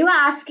 Because when you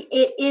ask,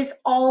 it is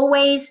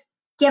always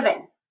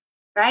given,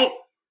 right?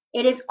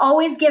 It is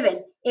always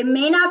given. It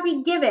may not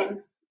be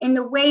given in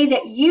the way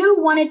that you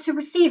wanted to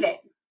receive it.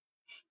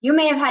 You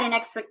may have had an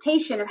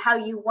expectation of how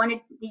you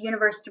wanted the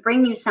universe to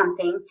bring you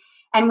something.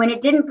 And when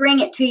it didn't bring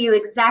it to you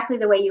exactly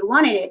the way you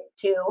wanted it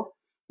to,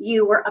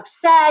 you were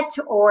upset,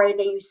 or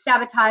that you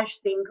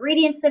sabotaged the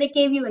ingredients that it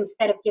gave you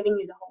instead of giving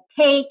you the whole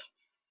cake.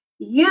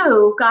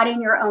 You got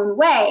in your own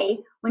way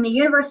when the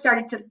universe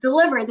started to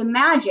deliver the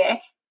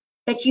magic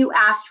that you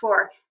asked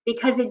for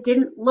because it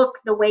didn't look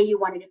the way you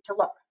wanted it to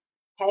look,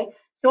 okay?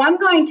 So I'm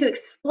going to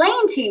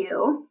explain to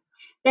you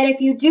that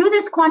if you do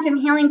this quantum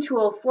healing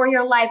tool for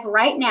your life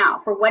right now,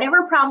 for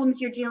whatever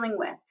problems you're dealing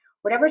with,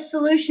 whatever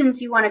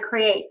solutions you want to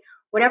create,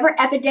 whatever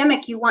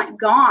epidemic you want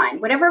gone,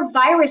 whatever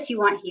virus you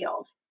want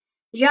healed,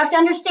 you have to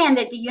understand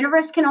that the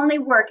universe can only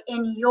work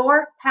in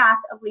your path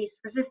of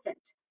least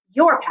resistance,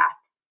 your path.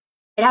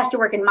 It has to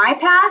work in my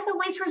path of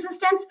least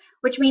resistance,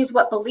 which means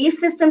what belief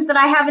systems that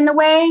I have in the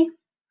way,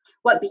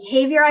 what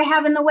behavior I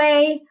have in the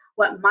way,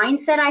 what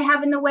mindset I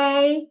have in the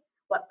way,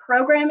 what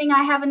programming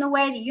I have in the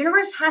way. The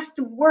universe has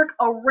to work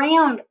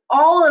around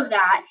all of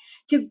that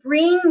to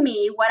bring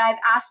me what I've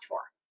asked for.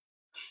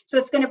 So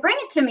it's going to bring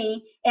it to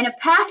me in a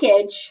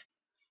package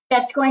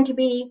that's going to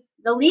be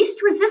the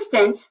least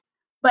resistant,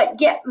 but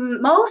get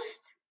most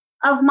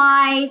of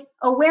my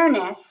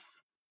awareness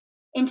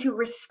into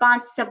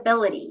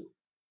responsibility,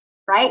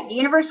 right? The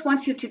universe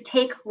wants you to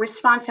take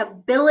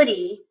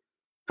responsibility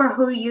for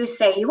who you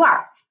say you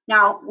are.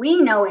 Now,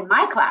 we know in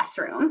my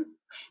classroom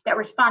that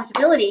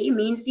responsibility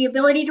means the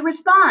ability to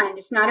respond.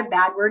 It's not a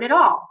bad word at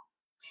all.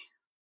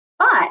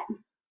 But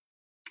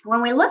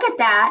when we look at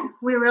that,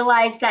 we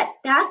realize that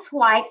that's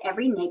why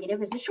every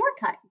negative is a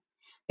shortcut,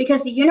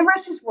 because the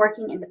universe is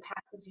working in the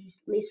path of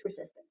least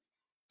resistance.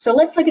 So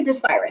let's look at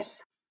this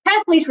virus.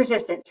 Path of least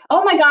resistance.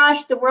 Oh my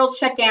gosh, the world's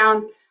shut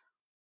down.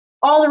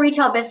 All the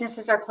retail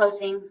businesses are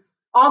closing.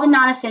 All the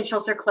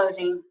non-essentials are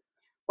closing.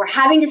 We're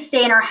having to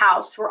stay in our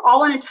house. We're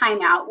all on a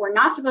timeout. We're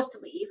not supposed to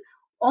leave.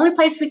 Only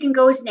place we can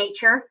go is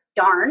nature.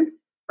 Darn,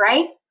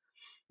 right?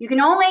 You can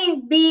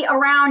only be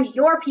around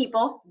your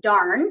people.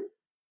 Darn,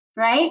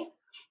 right?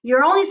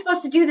 You're only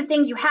supposed to do the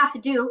things you have to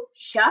do.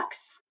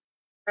 Shucks,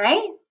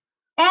 right?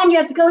 And you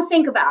have to go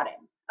think about it.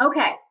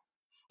 Okay.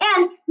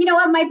 And you know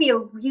what might be a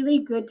really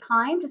good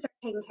time to start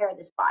taking care of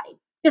this body?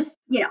 Just,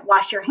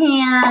 wash your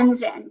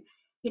hands and,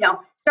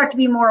 start to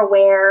be more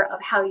aware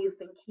of how you've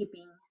been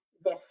keeping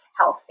this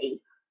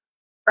healthy,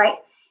 right?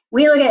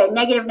 We look at it,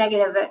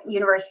 negative,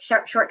 universe,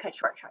 shortcut.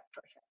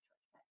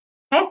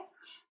 Okay?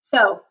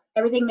 So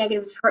everything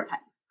negative is shortcut.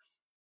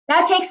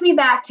 That takes me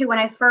back to when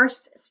I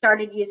first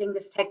started using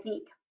this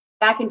technique.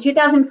 Back in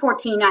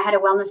 2014, I had a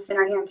wellness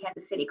center here in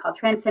Kansas City called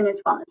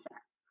Transcendence Wellness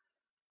Center.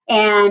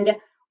 And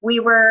we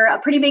were a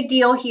pretty big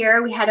deal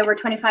here. We had over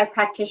 25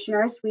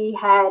 practitioners. We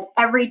had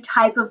every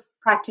type of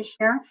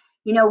practitioner.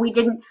 We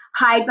didn't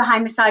hide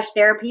behind massage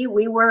therapy.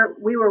 We were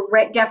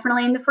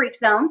definitely in the freak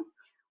zone.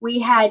 We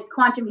had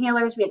quantum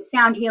healers. We had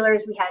sound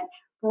healers. We had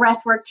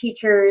breathwork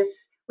teachers.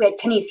 We had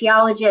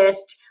kinesiologists.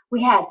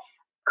 We had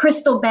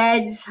crystal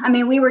beds. I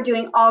mean, we were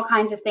doing all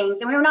kinds of things,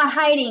 and we were not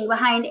hiding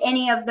behind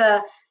any of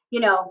the,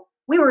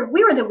 we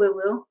were the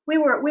woo-woo. We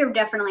were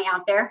definitely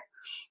out there.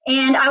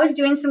 And I was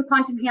doing some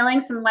quantum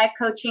healing, some life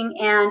coaching,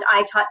 and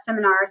I taught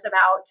seminars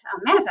about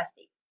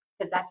manifesting,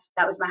 because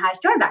that was my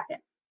highest joy back then.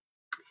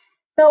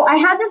 So I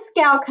had this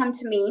gal come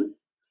to me,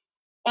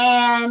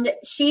 and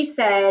she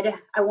said,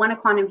 I want a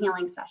quantum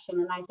healing session.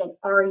 And I said,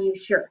 are you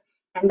sure?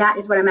 And that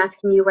is what I'm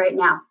asking you right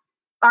now.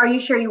 Are you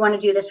sure you want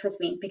to do this with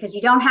me? Because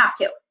you don't have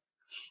to.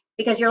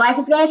 Because your life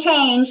is going to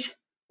change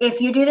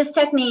if you do this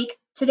technique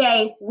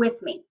today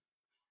with me.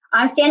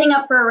 I'm standing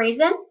up for a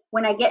reason.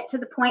 When I get to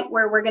the point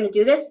where we're going to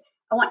do this,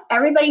 I want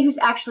everybody who's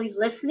actually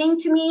listening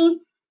to me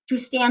to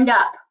stand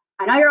up.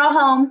 I know you're all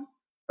home,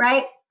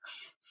 right?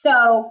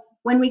 So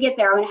when we get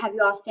there, I'm going to have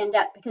you all stand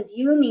up, because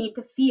you need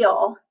to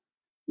feel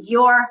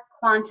your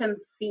quantum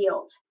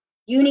field.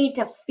 You need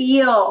to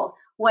feel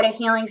what a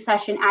healing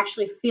session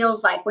actually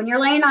feels like. When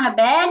you're laying on a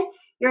bed,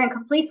 you're in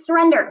complete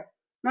surrender,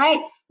 right?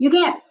 You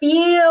can't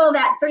feel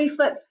that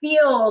 3-foot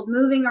field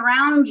moving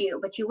around you,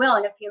 but you will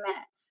in a few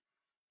minutes.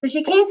 So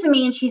she came to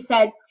me and she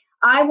said,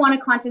 I want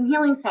a quantum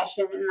healing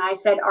session. And I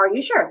said, are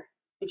you sure?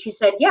 And she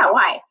said, yeah,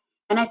 why?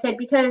 And I said,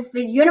 because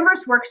the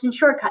universe works in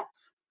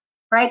shortcuts,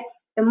 right?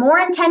 The more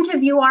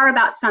attentive you are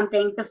about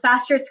something, the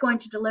faster it's going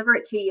to deliver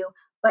it to you,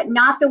 but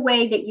not the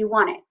way that you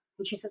want it.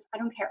 And she says, I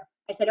don't care.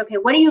 I said, okay,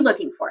 what are you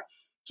looking for?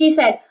 She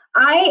said,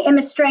 I am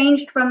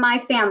estranged from my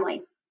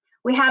family.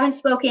 We haven't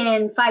spoken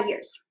in 5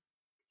 years.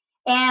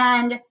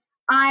 And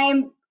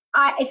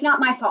it's not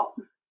my fault.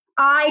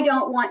 I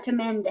don't want to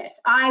mend this.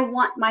 I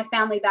want my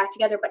family back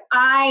together, but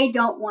I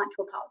don't want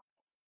to apologize.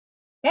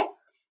 Okay,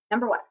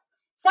 number one.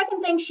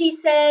 Second thing she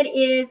said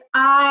is,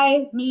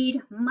 I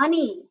need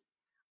money.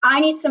 I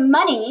need some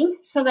money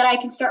so that I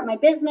can start my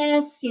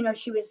business.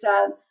 She was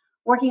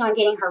working on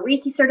getting her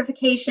Reiki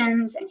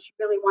certifications, and she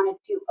really wanted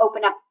to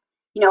open up,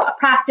 a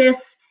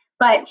practice,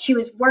 but she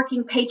was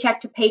working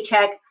paycheck to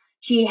paycheck.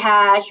 She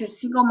was a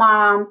single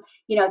mom.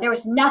 There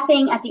was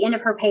nothing at the end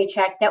of her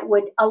paycheck that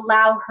would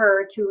allow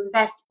her to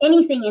invest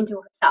anything into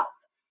herself.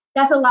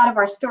 That's a lot of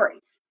our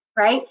stories,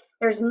 right?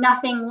 There's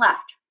nothing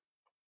left.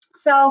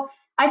 So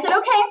I said,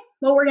 okay,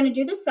 well, we're going to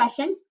do this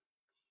session.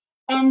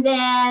 And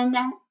then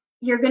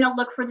you're going to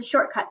look for the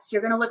shortcuts.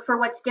 You're going to look for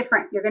what's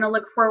different. You're going to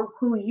look for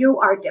who you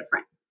are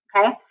different,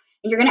 okay?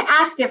 And you're going to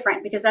act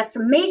different, because that's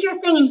a major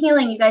thing in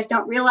healing you guys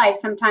don't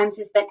realize sometimes,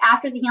 is that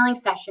after the healing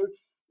session,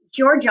 it's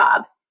your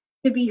job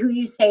to be who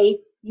you say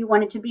you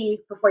wanted to be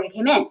before you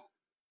came in,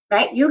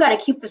 right? You got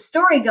to keep the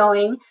story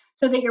going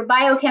so that your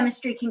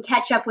biochemistry can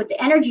catch up with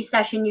the energy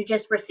session you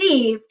just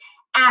received,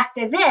 act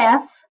as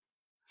if,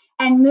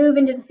 and move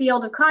into the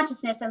field of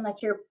consciousness and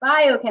let your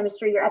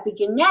biochemistry, your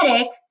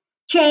epigenetic,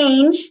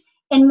 change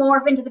and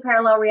morph into the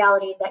parallel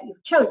reality that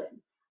you've chosen.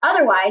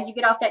 Otherwise, you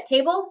get off that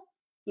table,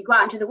 you go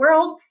out into the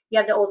world, you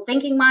have the old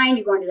thinking mind,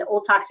 you go into the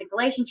old toxic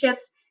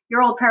relationships,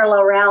 your old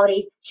parallel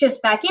reality shifts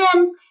back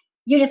in,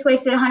 you just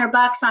wasted $100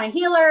 on a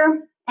healer,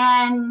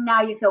 and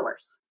now you feel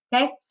worse,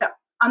 okay? So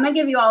I'm gonna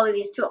give you all of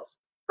these tools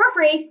for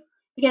free,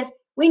 because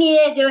we need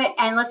to do it,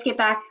 and let's get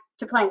back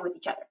to playing with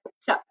each other.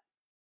 So,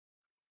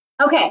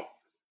 okay,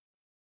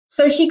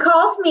 so she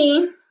calls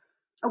me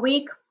a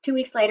week, 2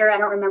 weeks later, I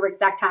don't remember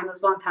exact time, it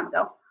was a long time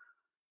ago,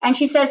 and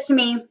she says to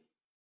me,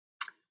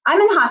 I'm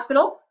in the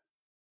hospital.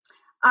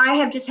 I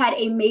have just had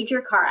a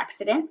major car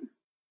accident.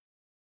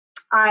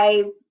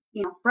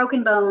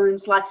 Broken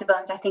bones, lots of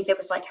bones. I think it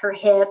was like her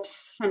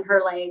hips and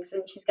her legs,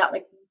 and she's got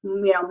like,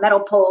 metal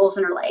poles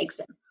in her legs.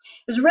 And it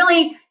was a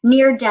really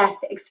near-death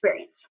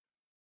experience.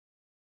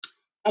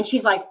 And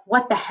she's like,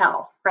 what the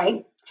hell,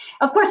 right?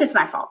 Of course it's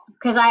my fault,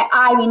 because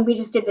we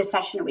just did this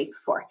session a week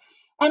before.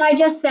 And I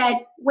just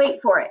said,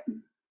 wait for it.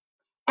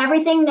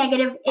 Everything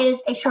negative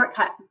is a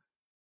shortcut.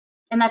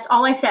 And that's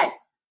all I said.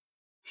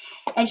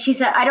 And she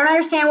said, I don't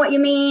understand what you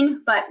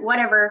mean, but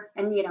whatever.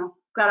 And,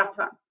 got off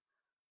the phone.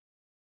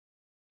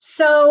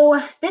 So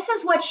this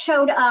is what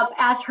showed up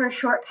as her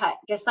shortcut,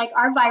 just like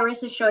our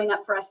virus is showing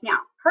up for us now.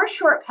 Her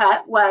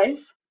shortcut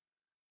was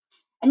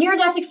a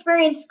near-death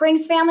experience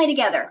brings family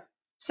together.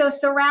 So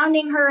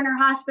surrounding her in her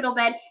hospital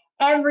bed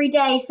every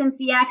day since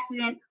the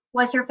accident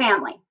was her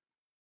family.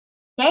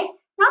 Okay?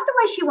 Not the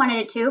way she wanted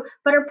it to,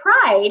 but her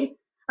pride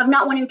of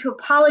not wanting to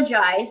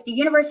apologize, the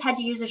universe had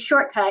to use a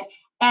shortcut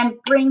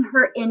and bring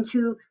her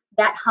into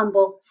that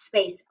humble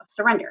space of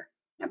surrender,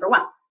 number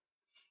one.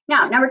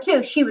 Now, number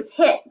two, she was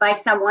hit by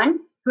someone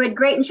who had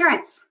great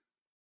insurance.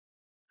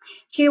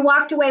 She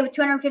walked away with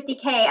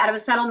 $250K out of a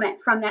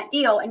settlement from that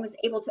deal and was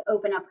able to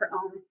open up her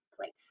own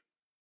place.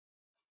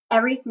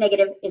 Every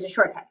negative is a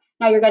shortcut.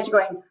 Now you guys are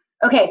going,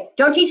 okay,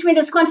 don't teach me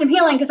this quantum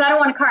healing because I don't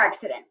want a car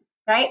accident,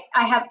 right?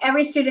 I have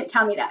every student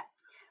tell me that.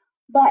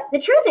 But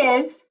the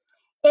truth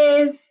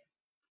is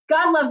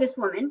God loved this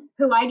woman,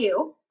 who I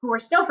do, who we're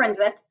still friends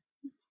with,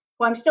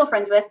 who I'm still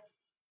friends with.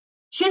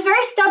 She was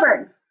very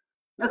stubborn,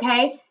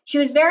 okay? She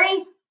was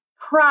very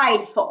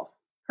prideful.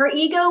 Her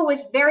ego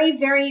was very,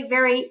 very,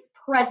 very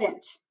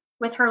present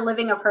with her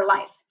living of her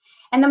life.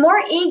 And the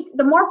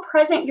more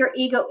present your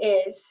ego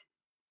is,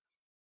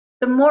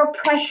 the more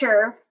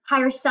pressure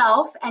higher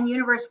self and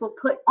universe will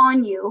put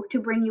on you to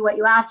bring you what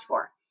you asked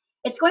for.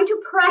 It's going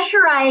to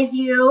pressurize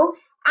you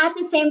at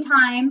the same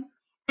time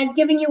as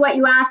giving you what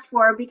you asked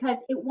for because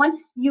it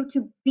wants you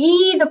to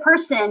be the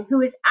person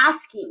who is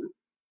asking.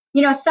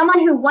 You know, someone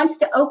who wants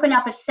to open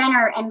up a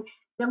center and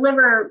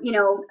deliver, you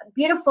know,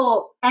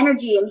 beautiful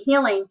energy and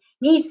healing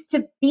needs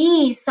to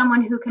be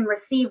someone who can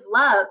receive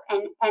love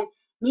and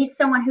needs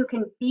someone who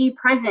can be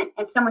present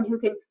and someone who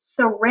can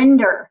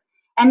surrender.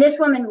 And this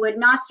woman would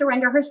not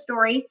surrender her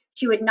story.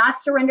 She would not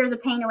surrender the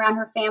pain around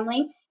her family.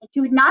 And she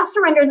would not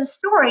surrender the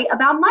story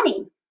about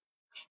money.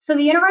 So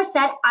the universe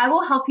said, I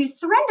will help you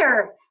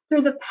surrender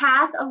through the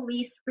path of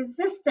least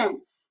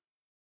resistance.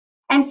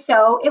 And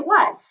so it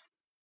was.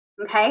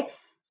 Okay.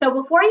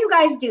 So before you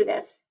guys do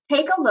this,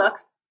 take a look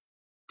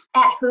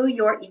at who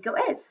your ego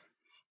is.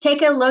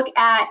 Take a look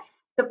at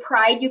the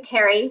pride you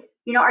carry.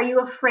 You know, are you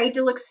afraid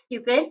to look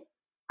stupid?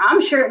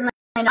 I'm certainly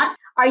not.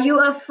 Are you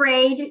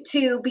afraid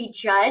to be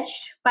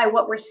judged by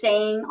what we're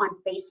saying on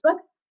Facebook?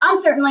 I'm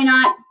certainly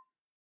not.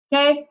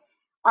 Okay.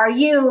 Are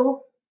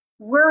you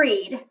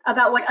worried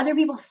about what other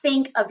people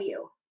think of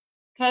you?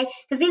 Okay.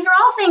 Because these are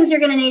all things you're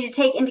going to need to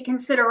take into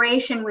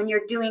consideration when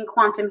you're doing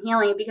quantum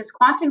healing, because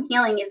quantum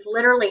healing is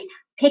literally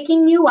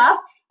picking you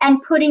up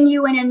and putting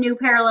you in a new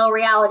parallel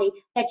reality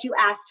that you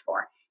asked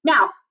for.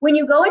 Now, when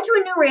you go into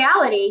a new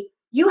reality,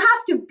 you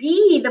have to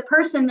be the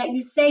person that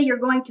you say you're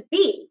going to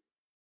be.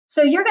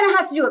 So you're going to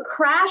have to do a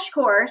crash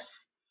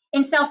course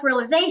in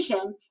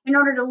self-realization in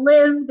order to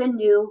live the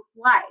new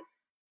life.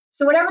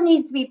 So whatever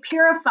needs to be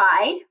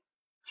purified,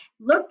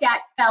 looked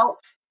at, felt,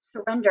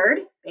 surrendered,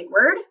 big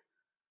word,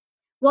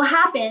 will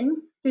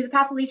happen through the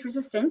path of least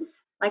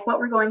resistance, like what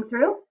we're going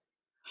through.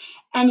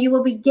 And you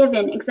will be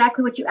given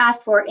exactly what you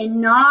asked for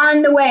and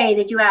not the way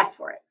that you asked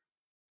for it.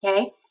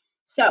 Okay?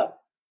 So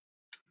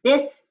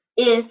this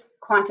is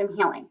quantum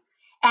healing.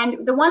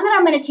 And the one that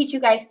I'm going to teach you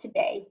guys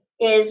today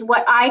is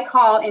what I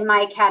call in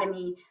my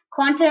academy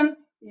quantum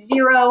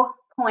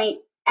 0-point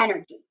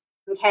energy.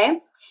 Okay?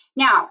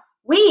 Now,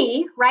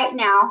 we right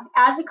now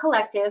as a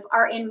collective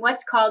are in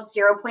what's called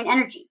 0-point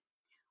energy.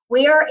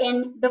 We are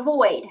in the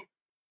void,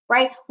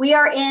 right? We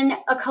are in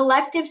a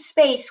collective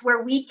space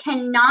where we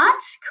cannot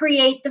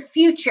create the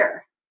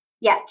future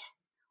yet.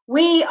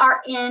 We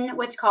are in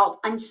what's called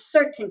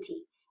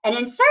uncertainty. And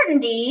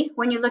uncertainty,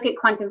 when you look at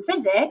quantum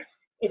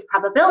physics, is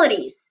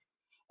probabilities.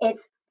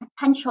 It's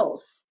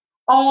potentials.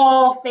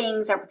 All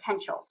things are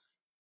potentials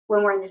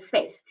when we're in this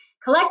space.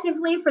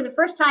 Collectively, for the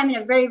first time in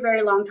a very,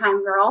 very long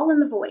time, we're all in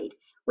the void,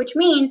 which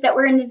means that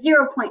we're in the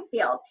 0-point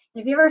field.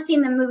 And if you've ever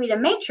seen the movie The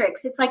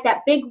Matrix, it's like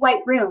that big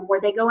white room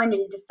where they go in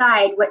and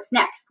decide what's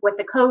next, what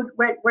the code,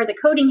 where the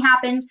coding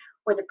happens,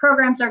 where the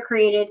programs are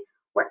created,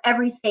 where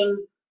everything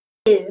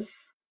is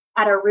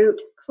at a root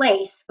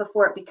place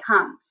before it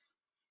becomes.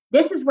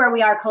 This is where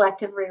we are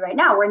collectively right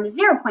now. We're in the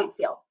 0-point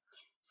field.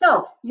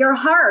 So your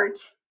heart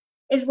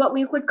is what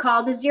we would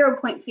call the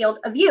 0-point field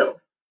of you,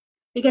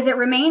 because it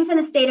remains in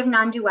a state of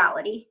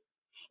non-duality.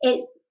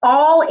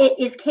 All it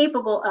is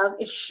capable of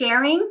is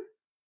sharing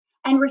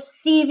and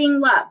receiving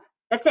love.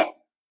 That's it.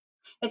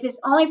 It's its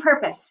only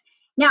purpose.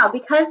 Now,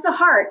 because the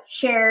heart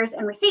shares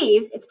and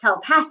receives, it's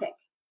telepathic,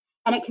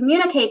 and it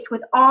communicates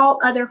with all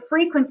other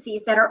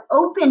frequencies that are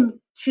open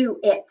to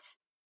it.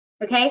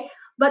 Okay?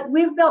 But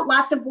we've built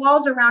lots of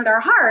walls around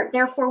our heart.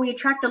 Therefore, we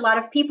attract a lot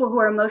of people who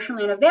are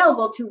emotionally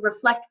unavailable to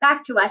reflect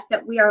back to us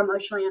that we are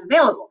emotionally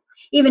unavailable.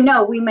 Even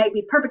though we might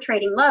be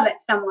perpetrating love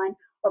at someone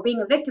or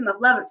being a victim of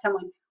love at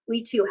someone,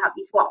 we too have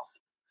these walls.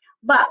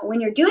 But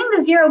when you're doing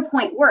the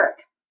 0-point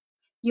work,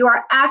 you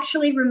are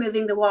actually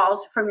removing the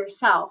walls from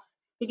yourself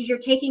because you're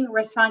taking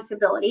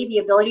responsibility, the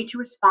ability to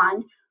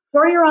respond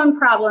for your own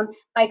problem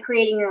by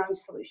creating your own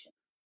solution.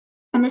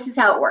 And this is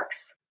how it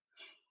works.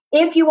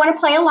 If you want to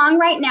play along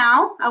right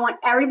now, I want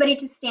everybody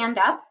to stand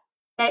up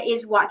that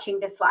is watching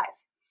this live.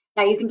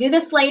 Now you can do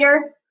this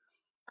later.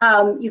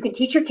 You can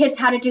teach your kids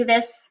how to do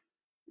this.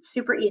 It's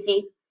super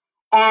easy.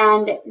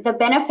 And the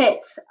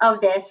benefits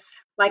of this,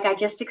 like I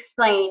just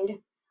explained,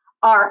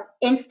 are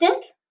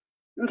instant,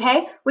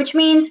 okay? Which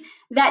means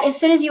that as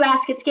soon as you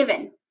ask, it's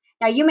given.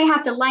 Now, you may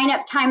have to line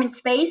up time and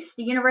space.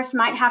 The universe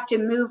might have to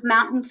move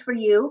mountains for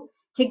you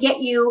to get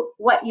you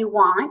what you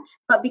want.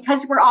 But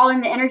because we're all in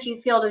the energy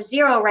field of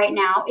zero right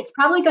now, it's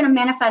probably going to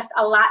manifest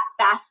a lot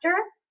faster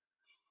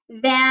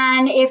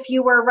than if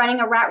you were running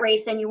a rat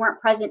race and you weren't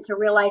present to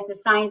realize the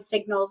signs,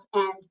 signals,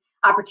 and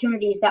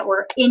opportunities that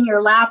were in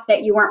your lap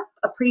that you weren't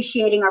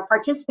appreciating or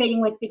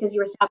participating with because you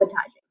were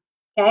sabotaging,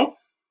 okay?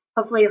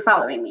 Hopefully you're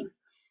following me.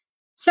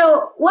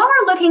 So when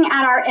we're looking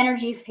at our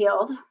energy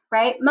field,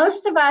 right,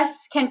 most of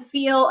us can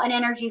feel an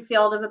energy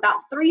field of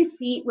about 3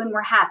 feet when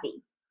we're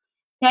happy,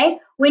 okay?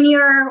 When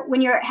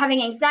you're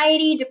having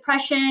anxiety,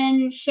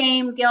 depression,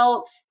 shame,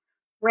 guilt,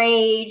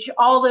 rage,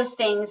 all those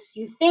things,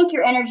 you think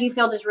your energy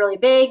field is really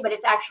big, but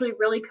it's actually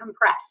really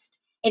compressed.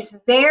 It's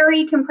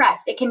very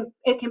compressed. It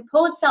can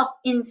pull itself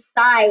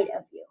inside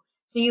of you.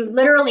 So you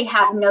literally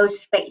have no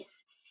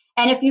space.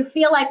 And if you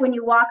feel like when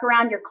you walk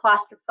around you're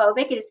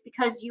claustrophobic, it is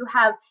because you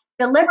have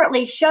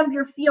deliberately shoved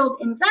your field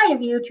inside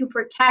of you to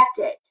protect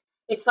it.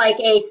 It's like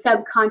a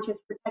subconscious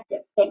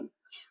protective thing.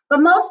 But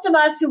most of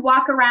us who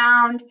walk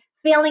around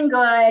feeling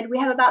good, we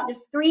have about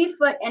this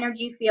 3-foot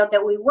energy field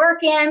that we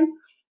work in.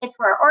 It's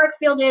where our auric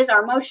field is,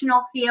 our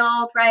emotional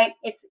field, right?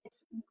 It's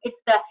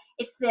the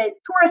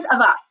torus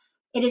of us.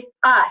 It is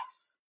us,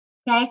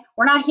 okay?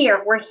 We're not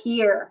here, we're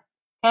here,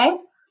 okay?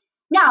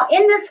 Now,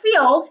 in this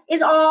field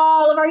is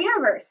all of our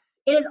universe.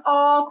 It is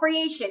all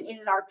creation. It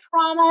is our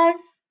traumas.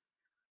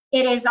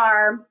 It is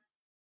our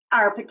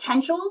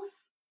potentials.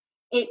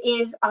 It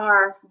is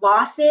our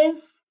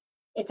losses.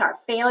 It's our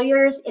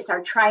failures. It's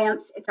our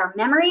triumphs. It's our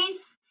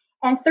memories.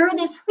 And through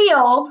this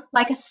field,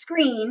 like a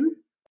screen,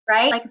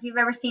 right? Like if you've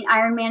ever seen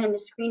Iron Man and the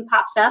screen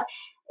pops up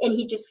and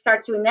he just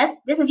starts doing this,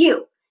 this is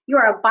you. You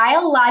are a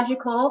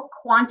biological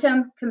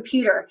quantum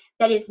computer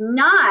that is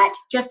not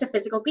just a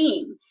physical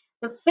being.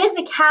 The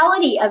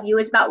physicality of you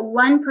is about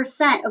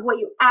 1% of what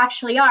you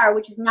actually are,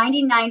 which is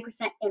 99%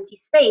 empty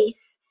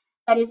space.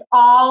 That is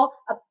all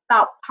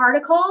about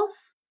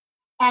particles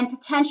and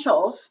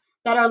potentials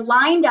that are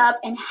lined up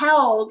and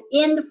held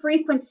in the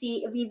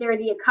frequency of either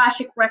the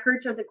Akashic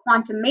records or the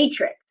quantum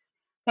matrix.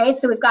 Okay,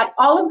 so we've got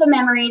all of the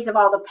memories of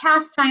all the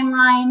past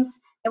timelines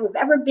that we've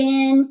ever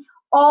been,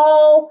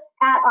 all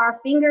at our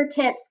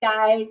fingertips,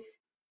 guys.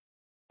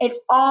 It's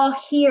all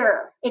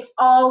here. It's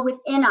all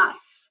within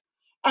us.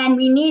 And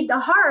we need the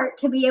heart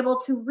to be able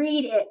to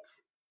read it.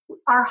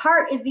 Our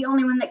heart is the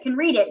only one that can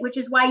read it, which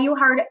is why you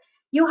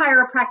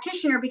hire a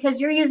practitioner, because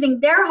you're using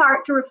their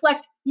heart to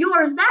reflect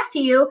yours back to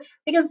you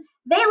because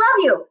they love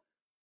you,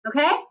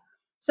 okay?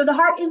 So the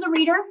heart is the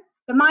reader,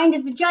 the mind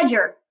is the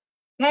judger,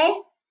 okay?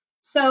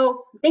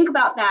 So think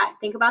about that.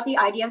 Think about the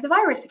idea of the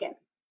virus again.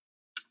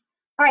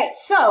 All right,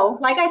 so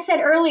like I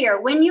said earlier,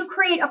 when you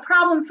create a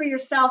problem for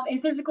yourself in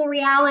physical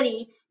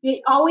reality,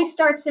 it always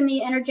starts in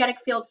the energetic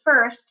field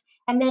first,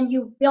 and then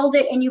you build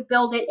it and you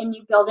build it and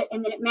you build it,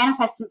 and then it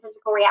manifests in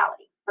physical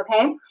reality,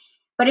 okay?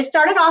 But it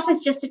started off as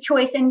just a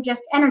choice and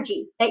just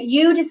energy that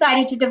you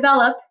decided to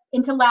develop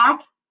into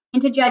lack,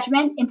 into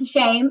judgment, into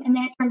shame, and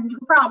then it turned into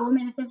a problem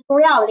in a physical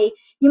reality.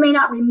 You may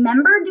not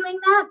remember doing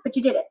that, but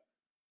you did it,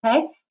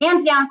 okay?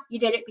 Hands down, you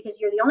did it because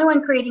you're the only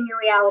one creating your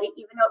reality,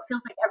 even though it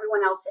feels like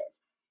everyone else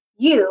is.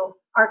 You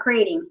are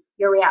creating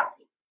your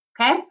reality,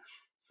 okay?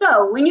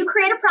 So when you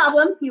create a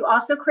problem, you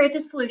also create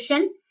the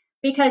solution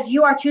because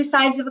you are two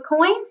sides of a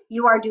coin.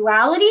 You are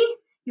duality.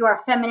 You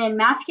are feminine,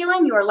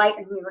 masculine. You are light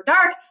and you are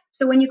dark.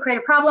 So when you create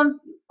a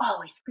problem, you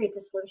always create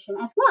the solution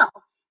as well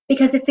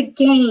because it's a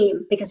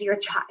game, because you're a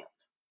child.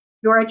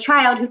 You're a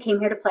child who came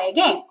here to play a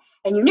game.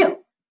 And you knew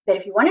that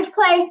if you wanted to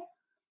play,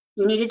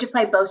 you needed to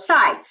play both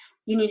sides.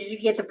 You needed to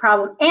get the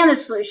problem and the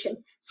solution.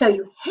 So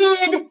you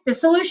hid the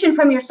solution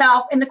from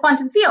yourself in the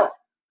quantum field.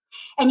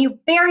 And you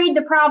buried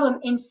the problem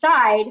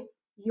inside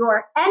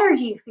your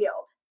energy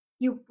field.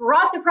 You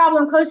brought the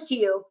problem close to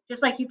you,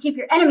 just like you keep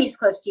your enemies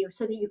close to you,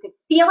 so that you could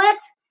feel it,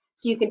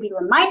 so you could be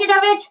reminded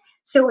of it,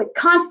 so it would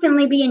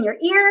constantly be in your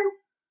ear,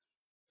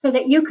 so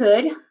that you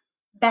could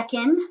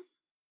beckon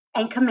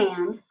and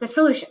command the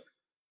solution.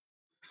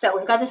 So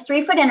we've got this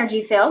 3-foot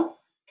energy field,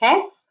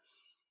 okay?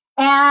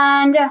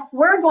 And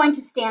we're going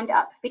to stand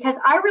up because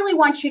I really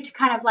want you to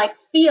kind of like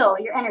feel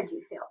your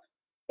energy field.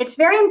 It's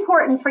very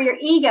important for your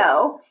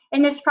ego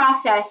in this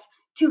process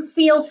to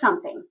feel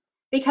something,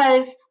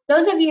 because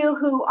those of you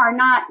who are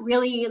not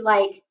really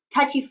like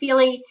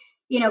touchy-feely,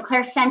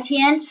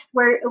 clairsentient,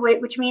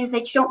 which means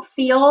that you don't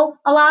feel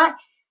a lot,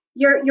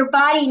 your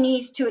body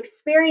needs to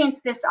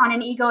experience this on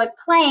an egoic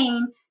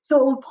plane so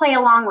it will play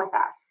along with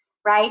us,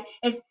 right?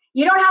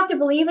 You don't have to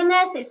believe in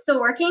this. It's still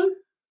working.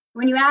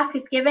 When you ask,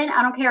 it's given.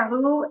 I don't care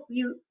who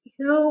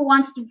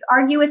wants to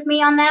argue with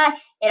me on that.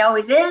 It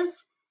always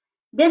is.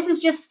 This is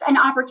just an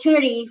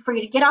opportunity for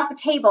you to get off a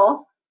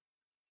table,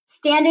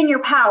 stand in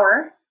your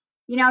power.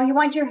 You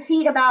want your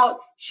feet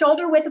about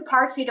shoulder width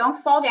apart so you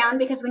don't fall down,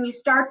 because when you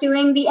start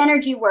doing the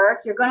energy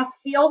work, you're going to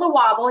feel the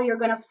wobble, you're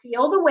going to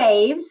feel the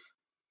waves,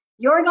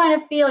 you're going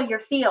to feel your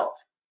field,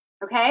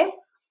 okay?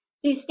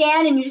 So you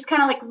stand and you just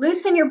kind of like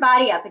loosen your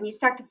body up and you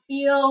start to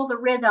feel the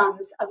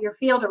rhythms of your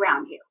field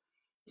around you.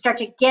 You start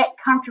to get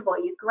comfortable,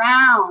 you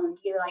ground,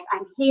 you're like,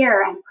 I'm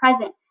here, I'm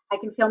present, I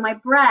can feel my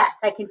breath,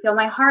 I can feel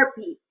my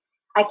heartbeat,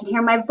 I can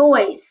hear my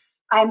voice,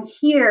 I'm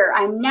here,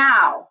 I'm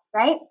now,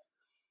 right?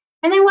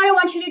 And then what I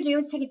want you to do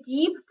is take a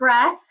deep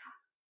breath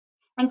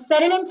and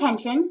set an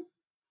intention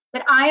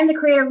that I am the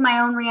creator of my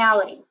own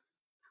reality.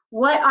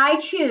 What I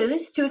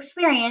choose to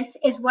experience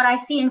is what I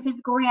see in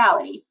physical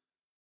reality.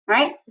 All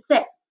right, that's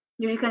it.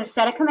 You're just going to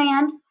set a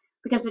command,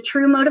 because the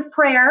true mode of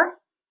prayer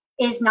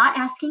is not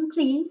asking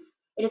please,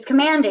 it is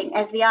commanding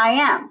as the I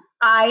am.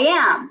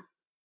 I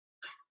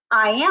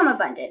am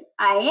abundant.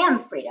 I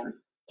am freedom.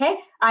 Okay,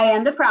 I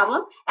am the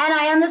problem and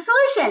I am the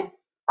solution,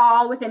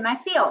 all within my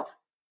field.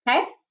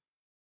 Okay.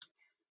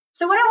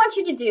 So what I want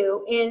you to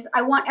do is,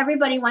 I want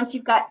everybody, once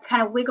you've got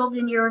kind of wiggled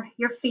in your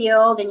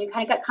field and you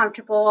kind of got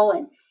comfortable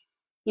and,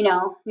 you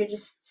know, you're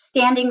just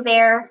standing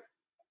there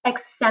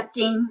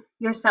accepting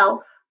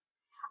yourself,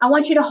 I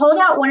want you to hold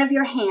out one of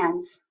your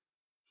hands.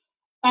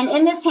 And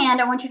in this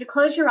hand, I want you to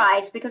close your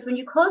eyes, because when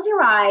you close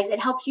your eyes,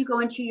 it helps you go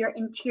into your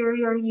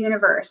interior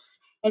universe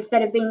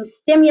instead of being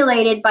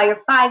stimulated by your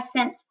five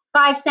sense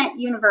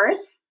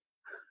universe,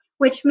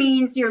 which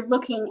means you're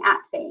looking at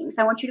things.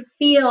 I want you to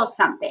feel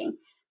something.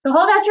 So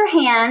hold out your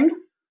hand,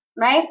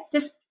 right?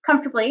 Just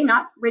comfortably,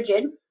 not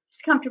rigid,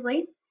 just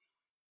comfortably.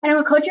 And I'm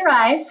going to close your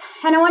eyes.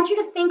 And I want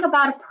you to think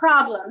about a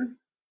problem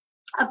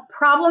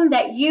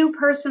that you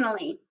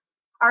personally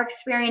are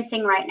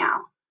experiencing right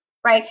now,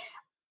 right?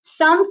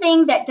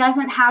 Something that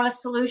doesn't have a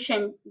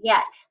solution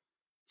yet,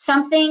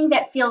 something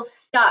that feels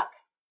stuck,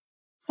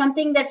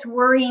 something that's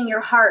worrying your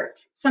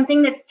heart,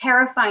 something that's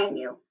terrifying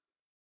you,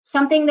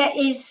 something that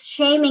is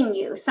shaming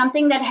you,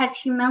 something that has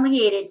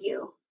humiliated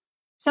you,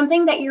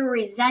 something that you're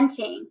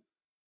resenting.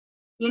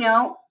 You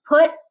know,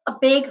 put a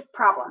big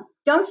problem.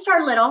 Don't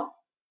start little.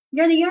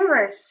 You're the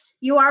universe.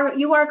 You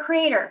are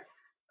creator.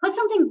 Put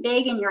something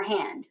big in your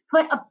hand.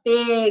 Put a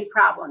big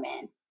problem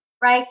in,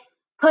 right?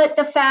 Put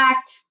the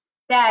fact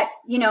that,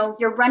 you know,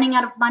 you're running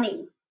out of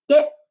money.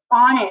 Get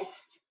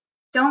honest.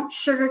 Don't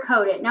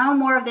sugarcoat it. No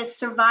more of this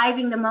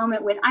surviving the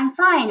moment with, I'm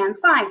fine, I'm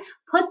fine.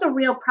 Put the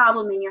real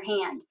problem in your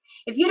hand.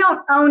 If you don't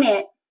own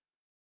it,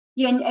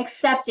 you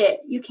accept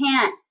it, you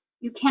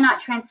cannot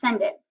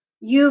transcend it.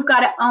 You've got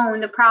to own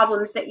the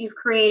problems that you've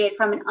created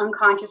from an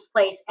unconscious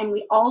place, and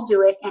we all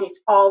do it, and it's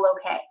all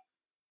okay.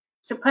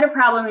 So put a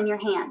problem in your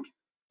hand,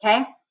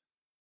 okay?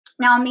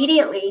 Now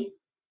immediately,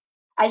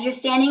 as you're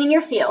standing in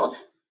your field,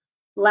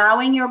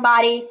 allowing your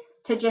body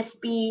to just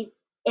be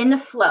in the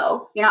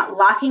flow, you're not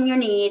locking your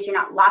knees, you're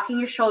not locking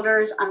your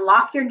shoulders,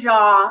 unlock your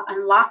jaw,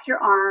 unlock your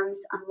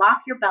arms,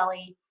 unlock your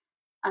belly,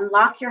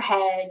 unlock your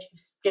head,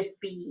 just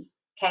be,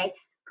 okay?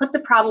 Put the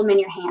problem in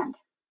your hand.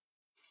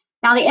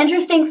 Now, the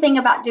interesting thing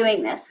about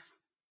doing this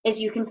is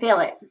you can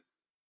feel it.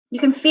 You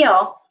can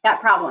feel that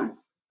problem.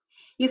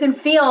 You can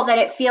feel that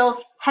it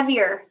feels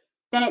heavier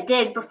than it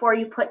did before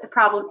you put the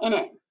problem in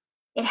it.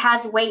 It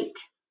has weight.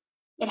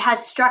 It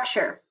has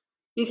structure.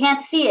 You can't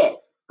see it,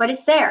 but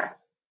it's there.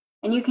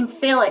 And you can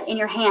feel it in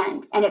your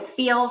hand, and it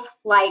feels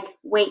like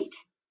weight.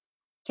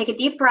 Take a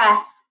deep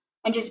breath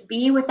and just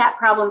be with that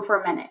problem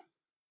for a minute.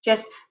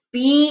 Just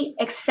be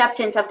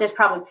acceptance of this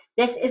problem.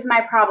 This is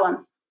my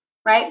problem,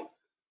 right?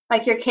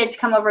 Like your kids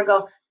come over and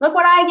go, look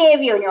what I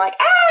gave you. And you're like,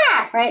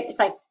 ah, right? It's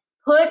like,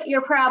 put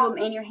your problem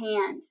in your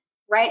hand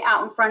right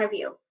out in front of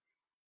you.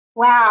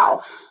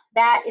 Wow,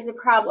 that is a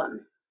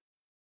problem.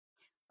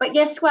 But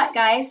guess what,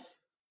 guys?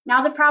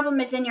 Now the problem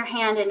is in your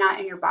hand and not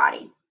in your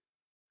body.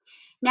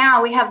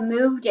 Now we have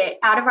moved it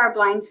out of our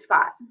blind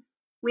spot.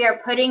 We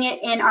are putting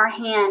it in our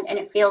hand and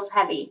it feels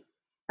heavy.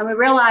 And we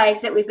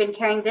realize that we've been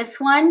carrying this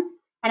one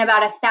and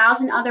about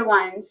 1,000 other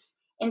ones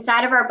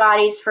inside of our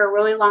bodies for a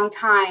really long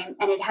time,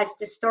 and it has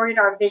distorted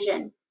our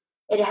vision.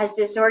 It has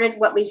distorted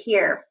what we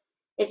hear.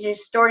 It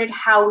distorted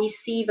how we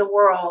see the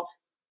world,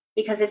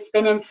 because it's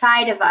been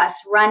inside of us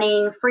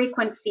running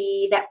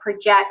frequency that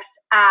projects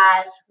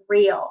as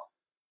real.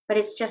 But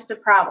it's just a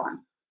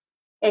problem.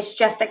 It's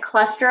just a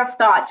cluster of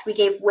thoughts. We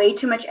gave way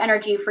too much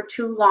energy for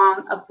too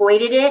long,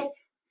 avoided it,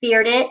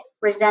 feared it,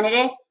 resented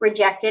it,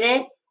 rejected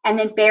it, and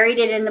then buried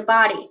it in the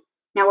body.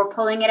 Now we're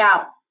pulling it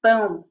out.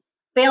 Boom.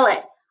 Feel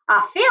it.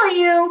 I feel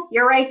you.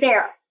 You're right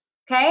there.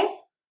 Okay?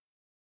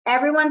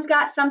 Everyone's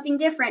got something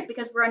different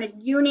because we're on a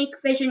unique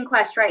vision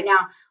quest right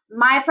now.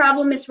 My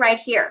problem is right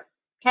here.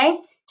 Okay?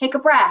 Take a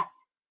breath.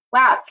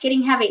 Wow, it's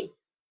getting heavy.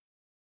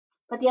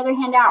 Put the other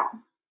hand out.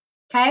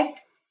 Okay?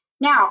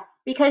 Now,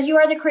 because you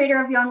are the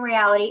creator of your own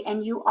reality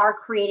and you are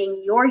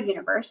creating your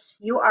universe,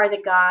 you are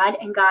the God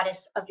and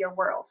goddess of your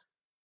world.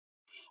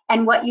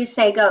 And what you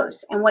say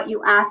goes, and what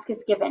you ask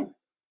is given.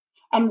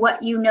 And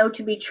what you know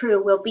to be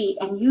true will be.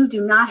 And you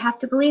do not have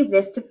to believe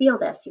this to feel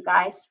this, you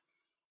guys.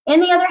 In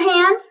the other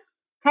hand,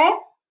 okay,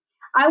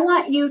 I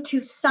want you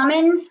to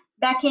summons,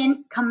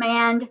 beckon,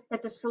 command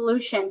that the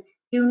solution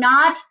Do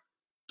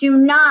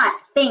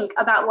not think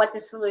about what the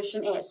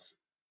solution is.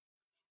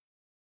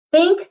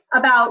 Think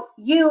about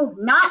you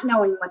not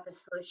knowing what the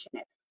solution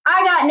is.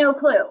 I got no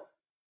clue.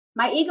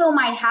 My ego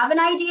might have an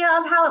idea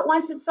of how it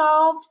wants it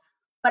solved,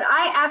 but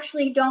I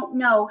actually don't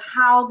know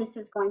how this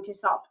is going to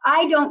solve.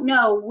 I don't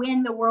know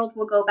when the world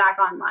will go back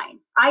online.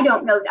 I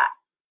don't know that,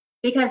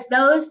 because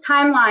those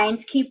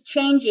timelines keep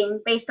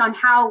changing based on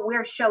how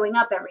we're showing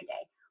up every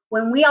day.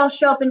 When we all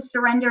show up in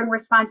surrender and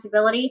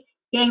responsibility,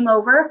 game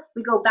over,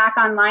 we go back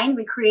online,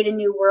 we create a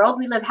new world,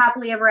 we live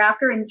happily ever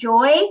after in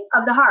joy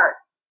of the heart.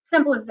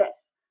 Simple as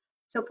this.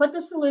 So put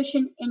the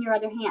solution in your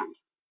other hand,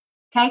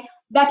 okay?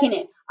 Beckon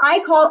it.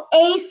 I call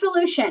a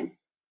solution.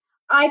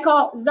 I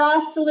call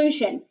the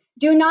solution.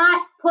 Do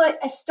not put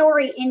a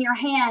story in your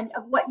hand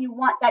of what you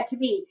want that to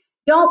be.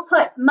 Don't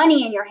put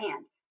money in your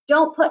hand.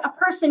 Don't put a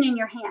person in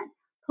your hand.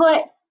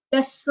 Put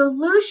the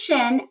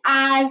solution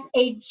as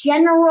a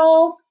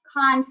general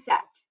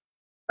concept,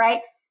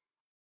 right?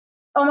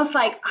 Almost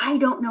like, I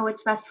don't know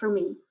what's best for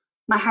me.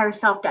 My higher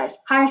self does.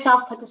 Higher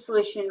self, put the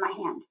solution in my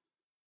hand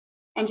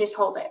and just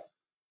hold it.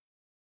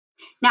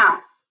 Now,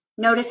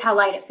 notice how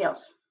light it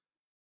feels.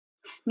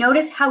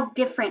 Notice how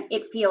different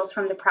it feels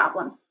from the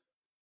problem.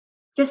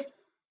 Just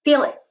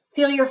feel it.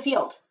 Feel your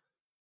field.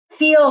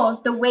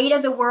 Feel the weight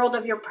of the world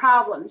of your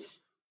problems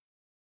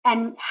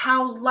and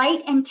how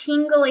light and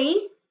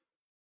tingly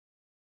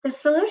the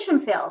solution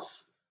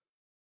feels.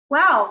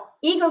 Wow,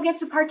 ego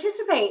gets to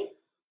participate.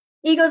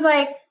 Ego's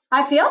like,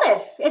 I feel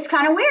this. It's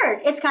kind of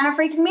weird. It's kind of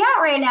freaking me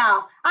out right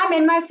now. I'm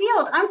in my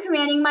field. I'm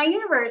commanding my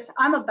universe.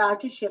 I'm about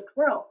to shift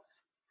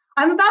worlds.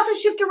 I'm about to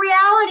shift a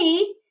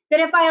reality that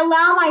if I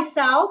allow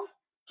myself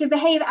to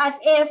behave as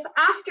if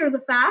after the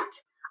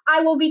fact,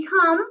 I will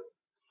become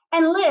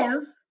and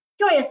live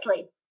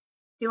joyously.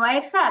 Do I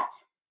accept?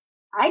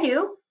 I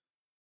do.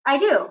 I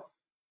do.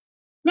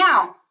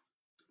 Now,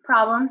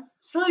 problem,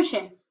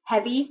 solution.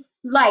 Heavy,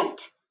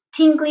 light,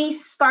 tingly,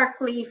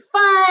 sparkly,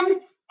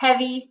 fun,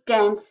 heavy,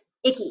 dense,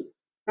 icky,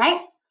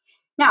 right?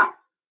 Now,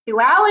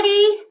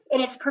 duality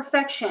in its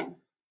perfection.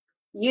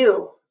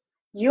 You,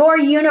 your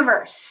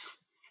universe.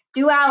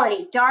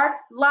 Duality, dark,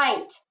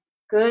 light,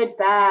 good,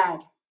 bad,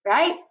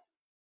 right?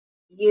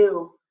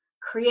 You,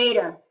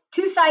 creator.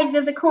 Two sides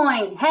of the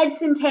coin,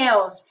 heads and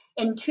tails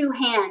in two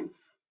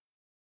hands.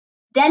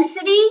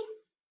 Density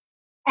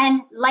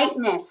and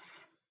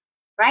lightness,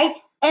 right?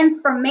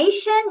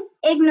 Information,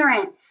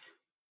 ignorance.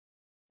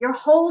 You're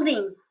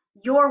holding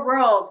your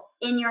world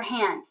in your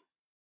hand.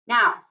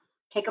 Now,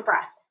 take a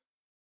breath.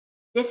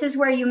 This is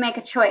where you make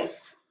a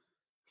choice.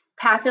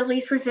 Path of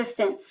least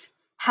resistance.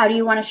 How do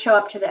you want to show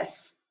up to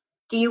this?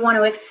 Do you want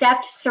to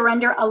accept,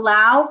 surrender,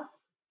 allow,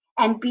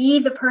 and be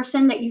the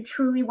person that you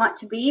truly want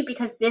to be?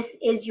 Because this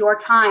is your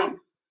time.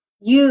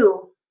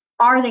 You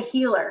are the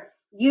healer.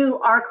 You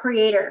are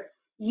creator.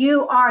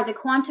 You are the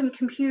quantum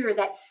computer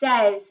that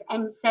says,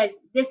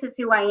 this is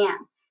who I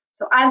am.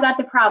 So I've got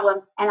the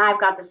problem and I've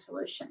got the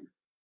solution.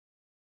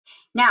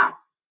 Now,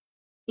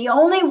 the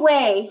only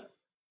way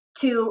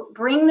to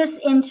bring this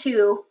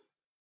into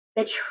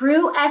the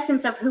true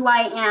essence of who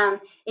I am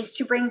is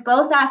to bring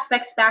both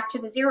aspects back to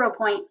the 0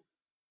 point.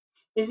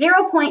 The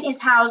 0 point is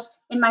housed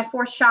in my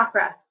 4th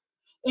chakra,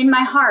 in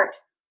my heart,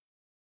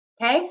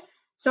 okay?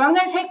 So I'm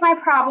going to take my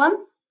problem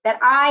that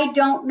I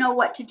don't know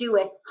what to do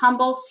with,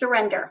 humble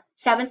surrender,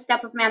 7th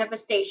step of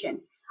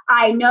manifestation.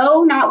 I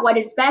know not what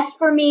is best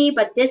for me,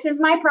 but this is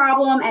my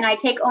problem, and I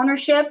take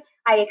ownership.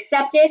 I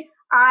accept it.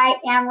 I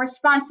am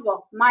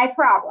responsible. My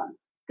problem.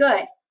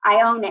 Good.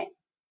 I own it.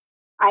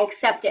 I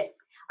accept it.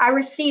 I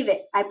receive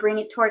it. I bring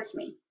it towards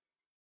me.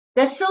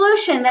 The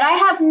solution that I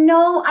have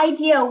no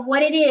idea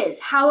what it is,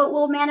 how it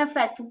will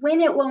manifest, when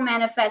it will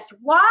manifest,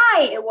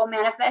 why it will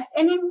manifest,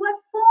 and in what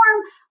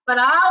form, but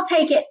I'll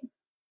take it.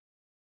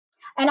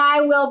 And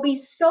I will be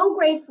so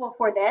grateful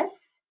for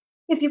this.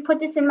 If you put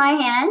this in my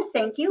hand,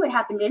 thank you. It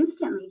happened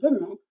instantly,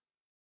 didn't it?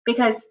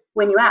 Because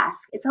when you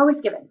ask, it's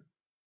always given.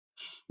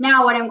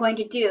 Now what I'm going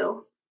to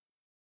do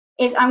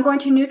is I'm going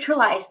to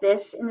neutralize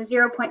this in the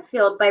 0 point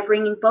field by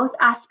bringing both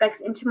aspects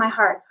into my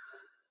heart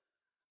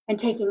and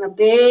taking a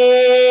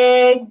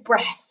big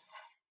breath.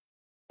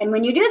 And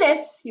when you do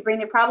this, you bring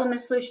the problem and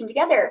solution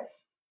together.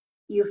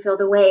 You feel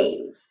the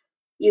wave.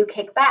 You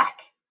kick back.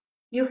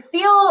 You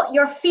feel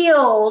your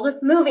field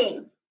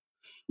moving.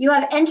 You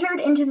have entered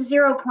into the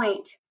 0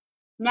 point.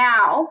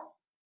 Now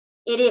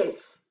it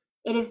is.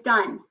 It is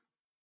done.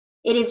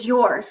 It is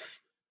yours.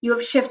 You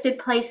have shifted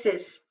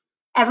places.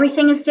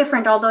 Everything is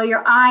different, although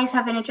your eyes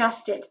have been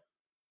adjusted.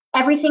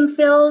 Everything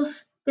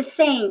feels the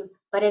same,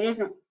 but it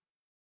isn't.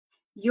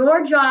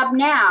 Your job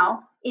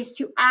now is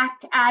to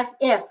act as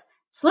if.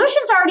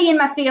 Solution's already in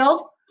my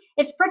field.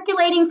 It's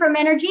percolating from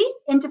energy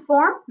into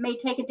form. May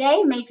take a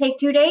day, may take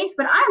 2 days,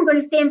 but I'm going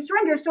to stay in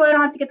surrender so I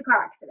don't have to get the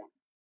car accident.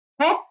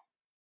 Okay?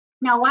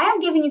 Now, why I'm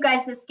giving you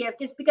guys this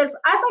gift is because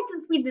I'd like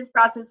to speed this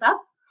process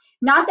up.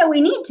 Not that we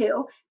need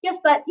to, yes,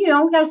 but we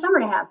got a summer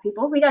to have,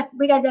 people. We got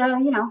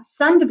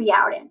sun to be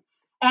out in,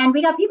 and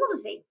we got people to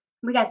see.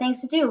 We got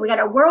things to do. We got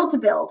a world to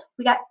build.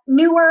 We got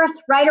New Earth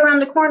right around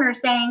the corner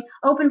saying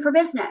open for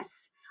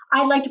business.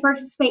 I'd like to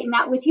participate in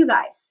that with you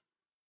guys.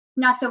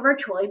 Not so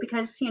virtually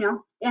because, you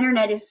know, the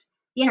internet is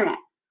the internet.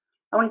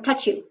 I want to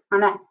touch you. I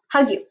want to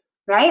hug you,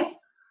 right?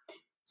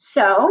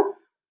 So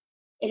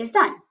it is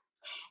done.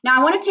 Now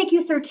I want to take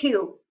you through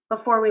 2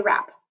 before we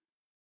wrap.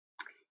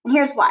 And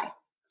here's why.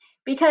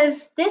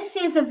 Because this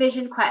is a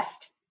vision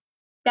quest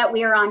that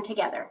we are on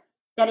together.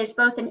 That is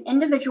both an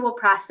individual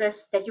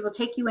process that will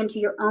take you into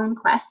your own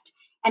quest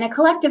and a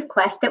collective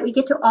quest that we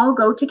get to all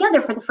go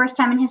together for the first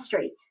time in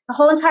history. The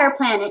whole entire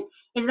planet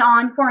is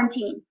on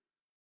quarantine,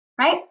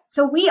 right?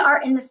 So we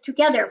are in this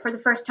together for the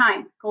first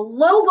time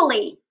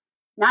globally,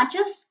 not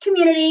just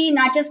community,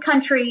 not just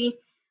country,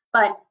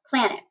 but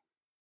planet,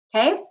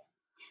 okay?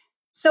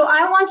 So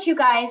I want you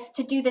guys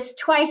to do this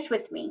twice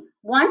with me.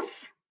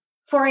 Once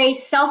for a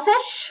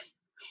selfish,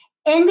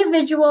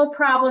 individual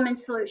problem and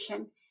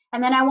solution.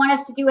 And then I want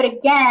us to do it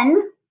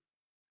again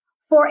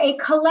for a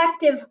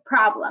collective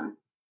problem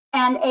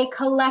and a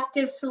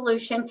collective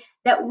solution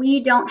that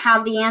we don't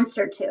have the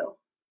answer to,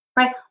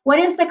 right? What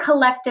is the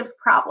collective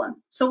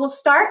problem? So we'll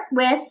start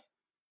with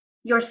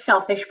your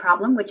selfish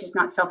problem, which is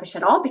not selfish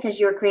at all because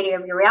you're a creator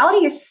of your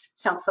reality. You're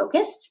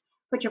self-focused.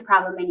 Put your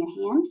problem in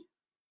your hand.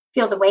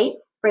 Feel the weight.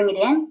 Bring it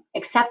in.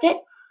 Accept it.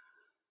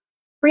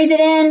 Breathe it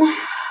in.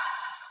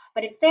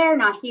 But it's there,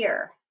 not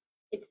here.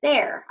 It's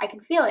there. I can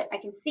feel it. I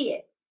can see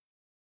it.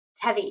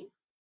 It's heavy.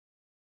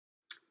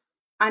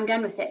 I'm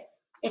done with it.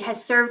 It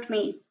has served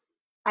me.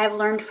 I have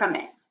learned from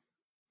it.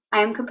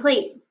 I am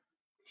complete.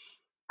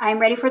 I am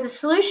ready for the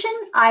solution.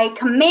 I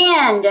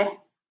command.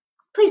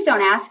 Please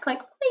don't ask, like,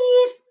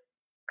 please.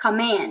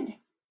 Command.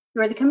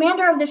 You are the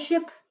commander of the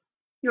ship.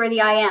 You are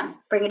the I am.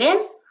 Bring it in.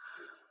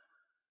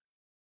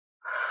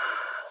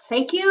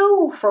 Thank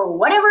you for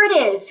whatever it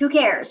is. Who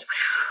cares?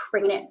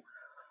 Bring it in.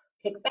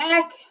 Kick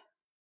back.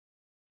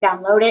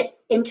 Download it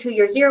into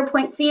your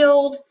 0-point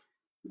field.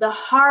 The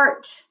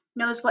heart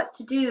knows what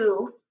to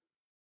do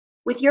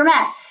with your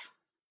mess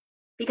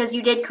because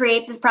you did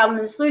create the problem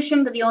and the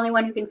solution, but the only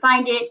one who can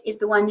find it is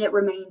the one that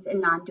remains in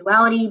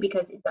non-duality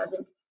because it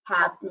doesn't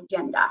have an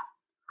agenda.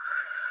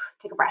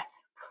 Take a breath.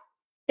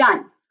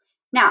 Done.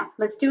 Now,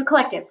 let's do a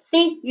collective.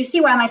 See, you see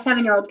why my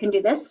 7-year-old can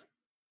do this,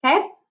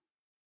 okay?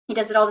 He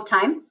does it all the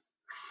time.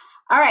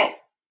 All right,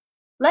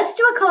 let's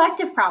do a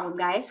collective problem,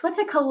 guys. What's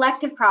a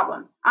collective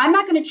problem? I'm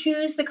not going to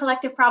choose the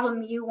collective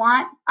problem you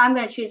want. I'm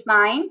going to choose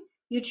mine.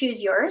 You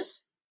choose yours,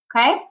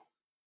 okay?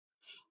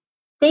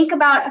 Think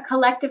about a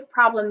collective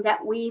problem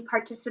that we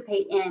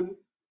participate in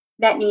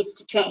that needs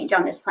to change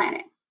on this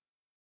planet.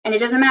 And it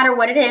doesn't matter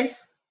what it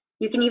is.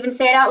 You can even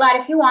say it out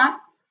loud if you want.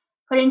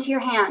 Put it into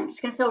your hand.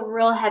 It's going to feel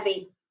real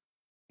heavy.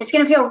 It's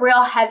going to feel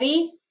real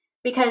heavy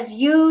because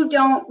you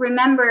don't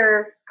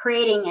remember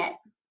creating it,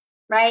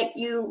 right?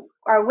 You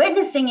are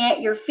witnessing it,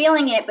 you're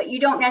feeling it, but you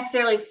don't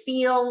necessarily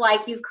feel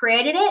like you've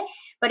created it,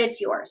 but it's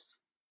yours.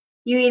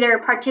 You either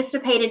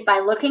participated by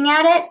looking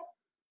at it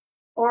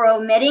or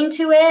omitting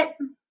to it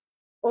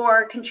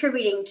or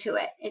contributing to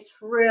it. It's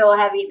real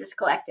heavy, this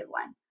collective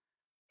one.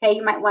 Okay,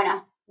 you might want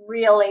to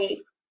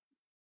really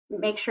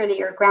make sure that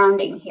you're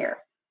grounding here.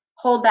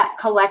 Hold that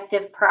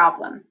collective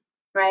problem,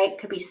 right? It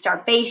could be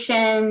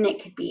starvation,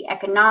 it could be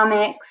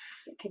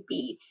economics, it could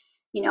be,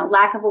 you know,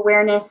 lack of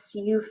awareness.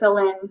 You fill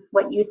in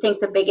what you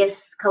think the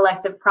biggest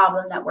collective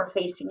problem that we're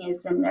facing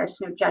is, and there's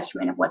no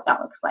judgment of what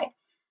that looks like,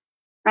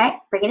 right?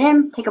 Bring it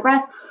in, take a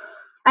breath.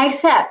 I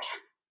accept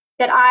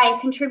that I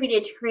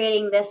contributed to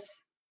creating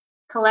this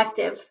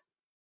collective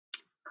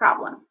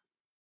problem.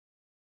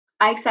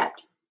 I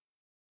accept.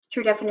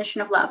 True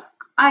definition of love.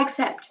 I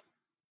accept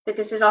that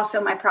this is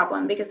also my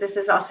problem because this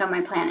is also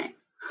my planet.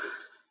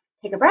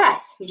 Take a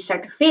breath. You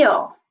start to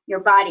feel your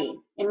body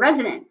in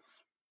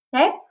resonance,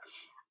 okay?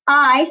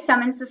 I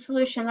summons the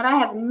solution that I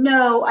have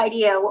no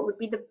idea what would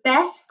be the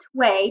best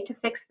way to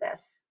fix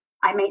this.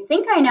 I may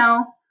think I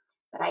know,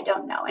 but I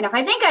don't know. And if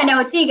I think I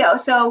know, it's ego.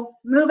 So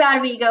move out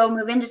of ego,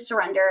 move into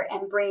surrender,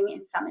 and bring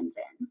in summons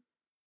in.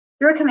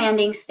 Through a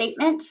commanding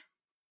statement,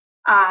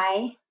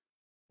 I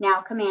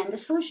now command the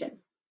solution.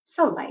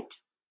 So light.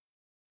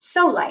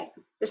 So light.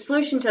 The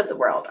solutions of the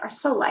world are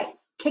so light.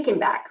 Kicking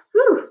back.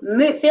 Whew,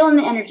 feeling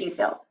the energy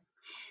field.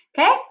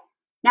 Okay?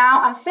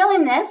 Now I'm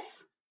feeling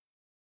this.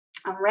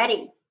 I'm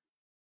ready.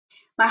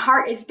 My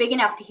heart is big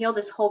enough to heal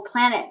this whole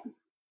planet.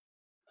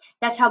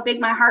 That's how big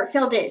my heart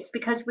field is,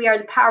 because we are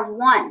the power of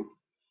one.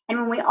 And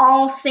when we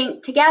all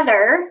sync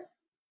together,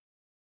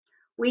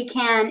 we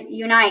can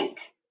unite.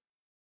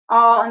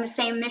 All on the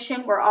same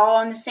mission. We're all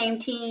on the same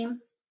team.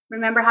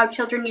 Remember how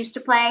children used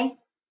to play?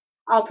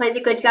 I'll play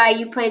the good guy,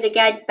 you play the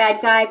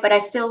bad guy, but I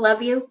still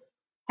love you.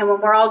 And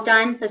when we're all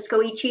done, let's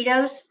go eat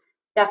Cheetos.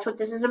 That's what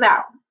this is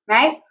about,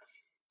 right?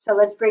 So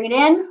let's bring it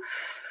in.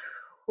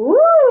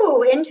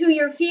 Woo! Into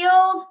your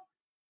field.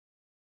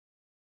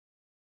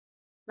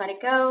 Let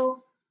it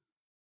go.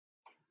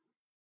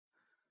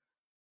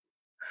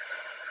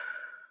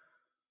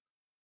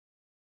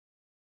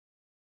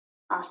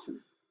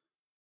 Awesome.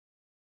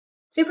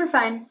 Super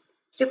fun,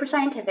 super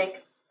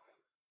scientific,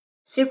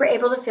 Super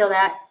able to feel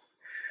that.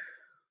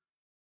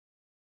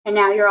 And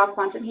now you're all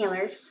quantum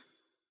healers,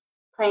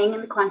 playing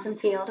in the quantum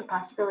field of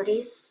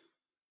possibilities.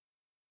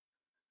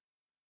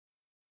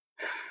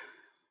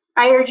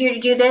 I urge you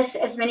to do this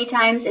as many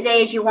times a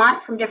day as you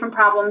want from different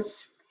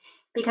problems,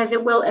 because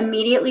it will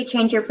immediately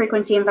change your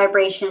frequency and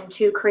vibration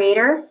to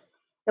creator.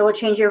 It will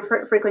change your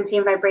frequency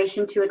and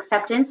vibration to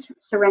acceptance,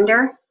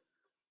 surrender.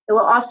 It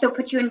will also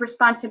put you in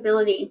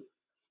responsibility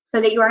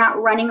so that you are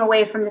not running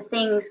away from the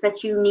things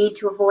that you need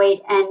to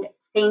avoid and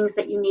things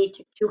that you need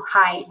to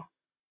hide.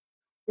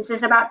 This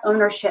is about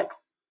ownership.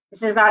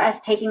 This is about us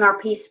taking our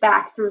peace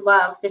back through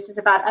love. This is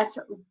about us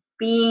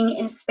being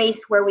in a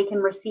space where we can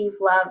receive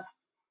love.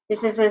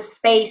 This is a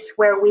space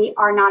where we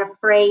are not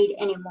afraid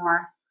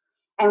anymore.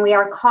 And we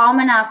are calm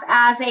enough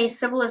as a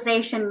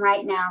civilization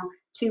right now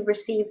to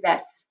receive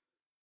this.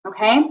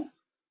 Okay?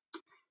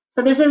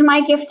 So this is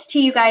my gift to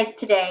you guys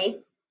today.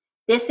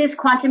 This is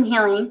quantum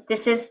healing.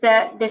 This is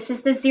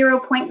the 0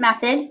 point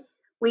method.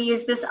 We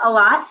use this a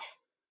lot.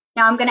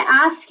 Now I'm going to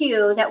ask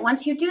you that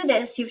once you do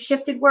this, you've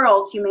shifted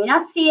worlds. You may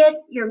not see it.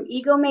 Your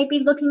ego may be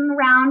looking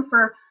around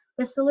for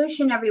the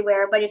solution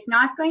everywhere, but it's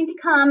not going to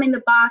come in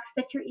the box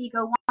that your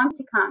ego wants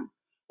to come.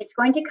 It's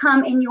going to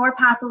come in your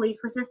path of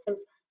least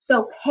resistance.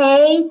 So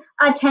pay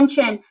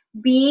attention.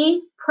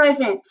 Be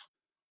present.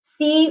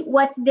 See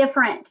what's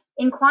different.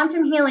 In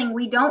quantum healing,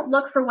 we don't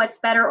look for what's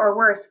better or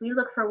worse. We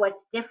look for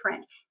what's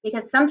different,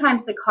 because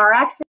sometimes the car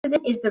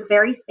accident is the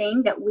very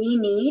thing that we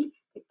need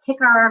to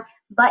kick our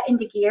butt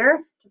into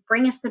gear, to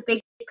bring us the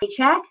big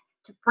paycheck,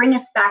 to bring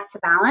us back to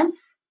balance,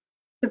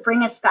 to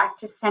bring us back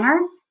to center,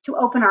 to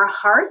open our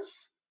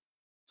hearts.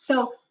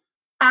 So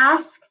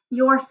ask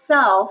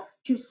yourself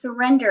to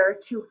surrender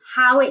to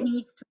how it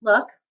needs to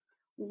look,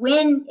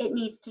 when it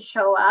needs to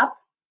show up,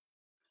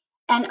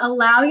 and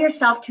allow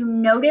yourself to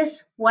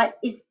notice what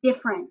is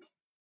different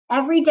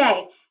every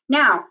day.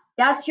 Now,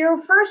 that's your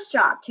first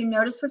job, to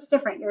notice what's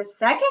different. Your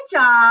second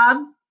job,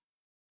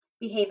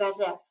 behave as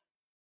if.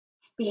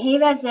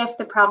 Behave as if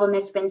the problem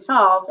has been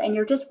solved and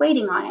you're just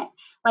waiting on it.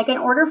 Like an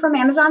order from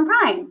Amazon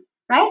Prime,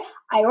 right?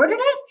 I ordered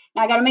it,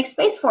 now I gotta make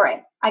space for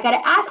it. I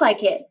gotta act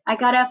like it. I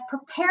gotta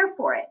prepare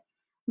for it.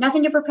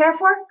 Nothing to prepare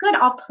for? Good,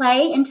 I'll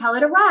play until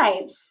it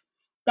arrives.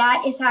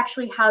 That is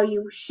actually how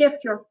you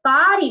shift your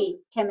body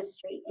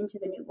chemistry into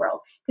the new world,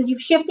 because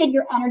you've shifted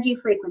your energy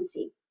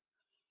frequency.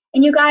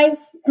 And you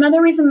guys,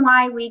 another reason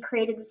why we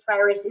created this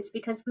virus is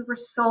because we were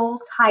so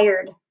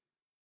tired.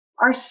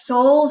 Our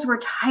souls were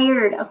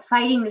tired of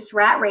fighting this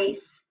rat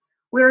race.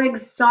 We're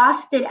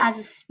exhausted as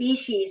a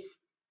species.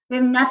 We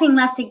have nothing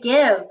left to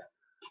give.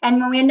 And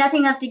when we had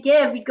nothing left to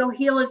give, we'd go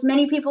heal as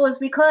many people as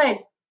we could.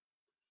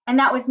 And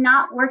that was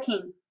not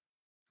working.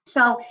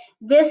 So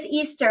this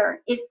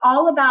Easter is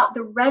all about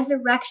the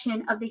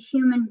resurrection of the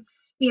human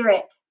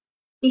spirit.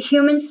 The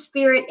human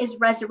spirit is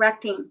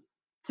resurrecting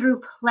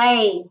through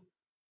play,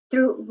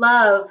 through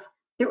love,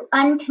 through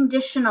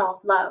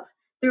unconditional love,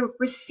 through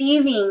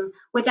receiving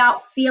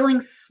without feeling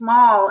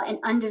small and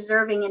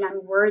undeserving and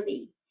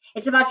unworthy.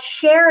 It's about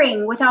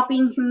sharing without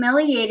being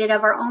humiliated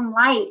of our own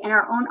light and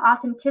our own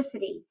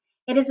authenticity.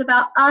 It is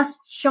about us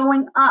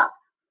showing up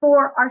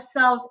for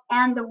ourselves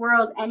and the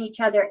world and each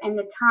other, and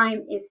the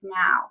time is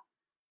now.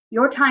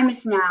 Your time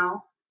is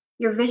now.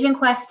 Your vision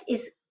quest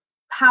is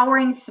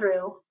powering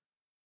through.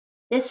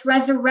 This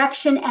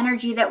resurrection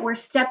energy that we're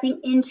stepping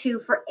into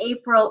for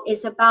April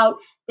is about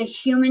the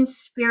human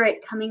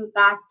spirit coming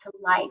back to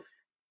life.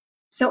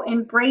 So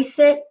embrace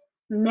it,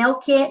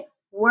 milk it,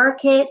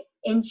 work it,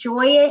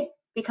 enjoy it,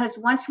 because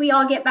once we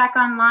all get back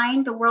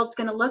online, the world's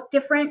going to look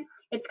different.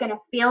 It's going to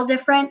feel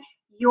different.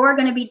 You're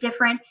going to be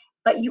different,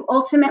 but you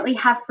ultimately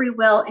have free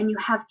will and you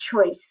have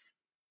choice.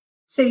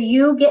 So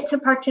you get to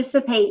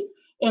participate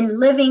in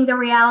living the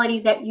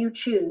reality that you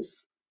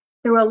choose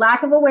through a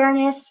lack of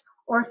awareness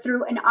or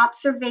through an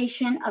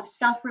observation of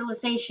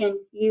self-realization.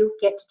 You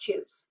get to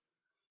choose.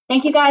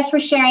 Thank you guys for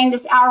sharing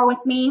this hour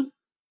with me.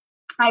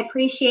 I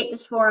appreciate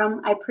this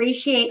forum. I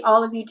appreciate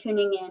all of you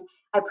tuning in.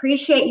 I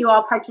appreciate you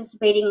all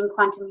participating in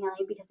quantum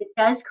healing, because it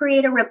does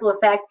create a ripple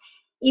effect.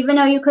 Even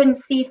though you couldn't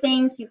see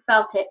things, you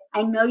felt it.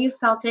 I know you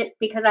felt it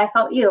because I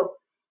felt you.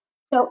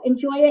 So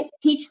enjoy it.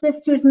 Teach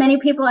this to as many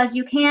people as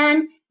you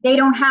can. They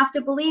don't have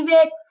to believe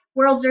it.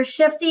 Worlds are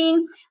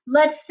shifting.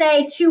 Let's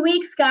say 2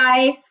 weeks,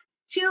 guys.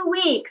 2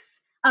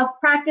 weeks of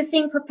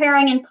practicing,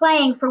 preparing, and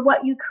playing for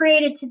what you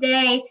created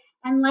today.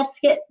 And let's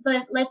get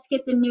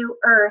the new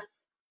Earth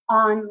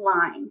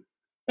online.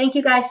 Thank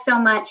you guys so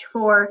much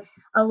for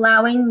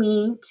allowing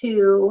me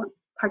to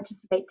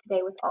participate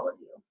today with all of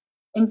you.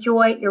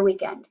 Enjoy your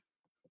weekend.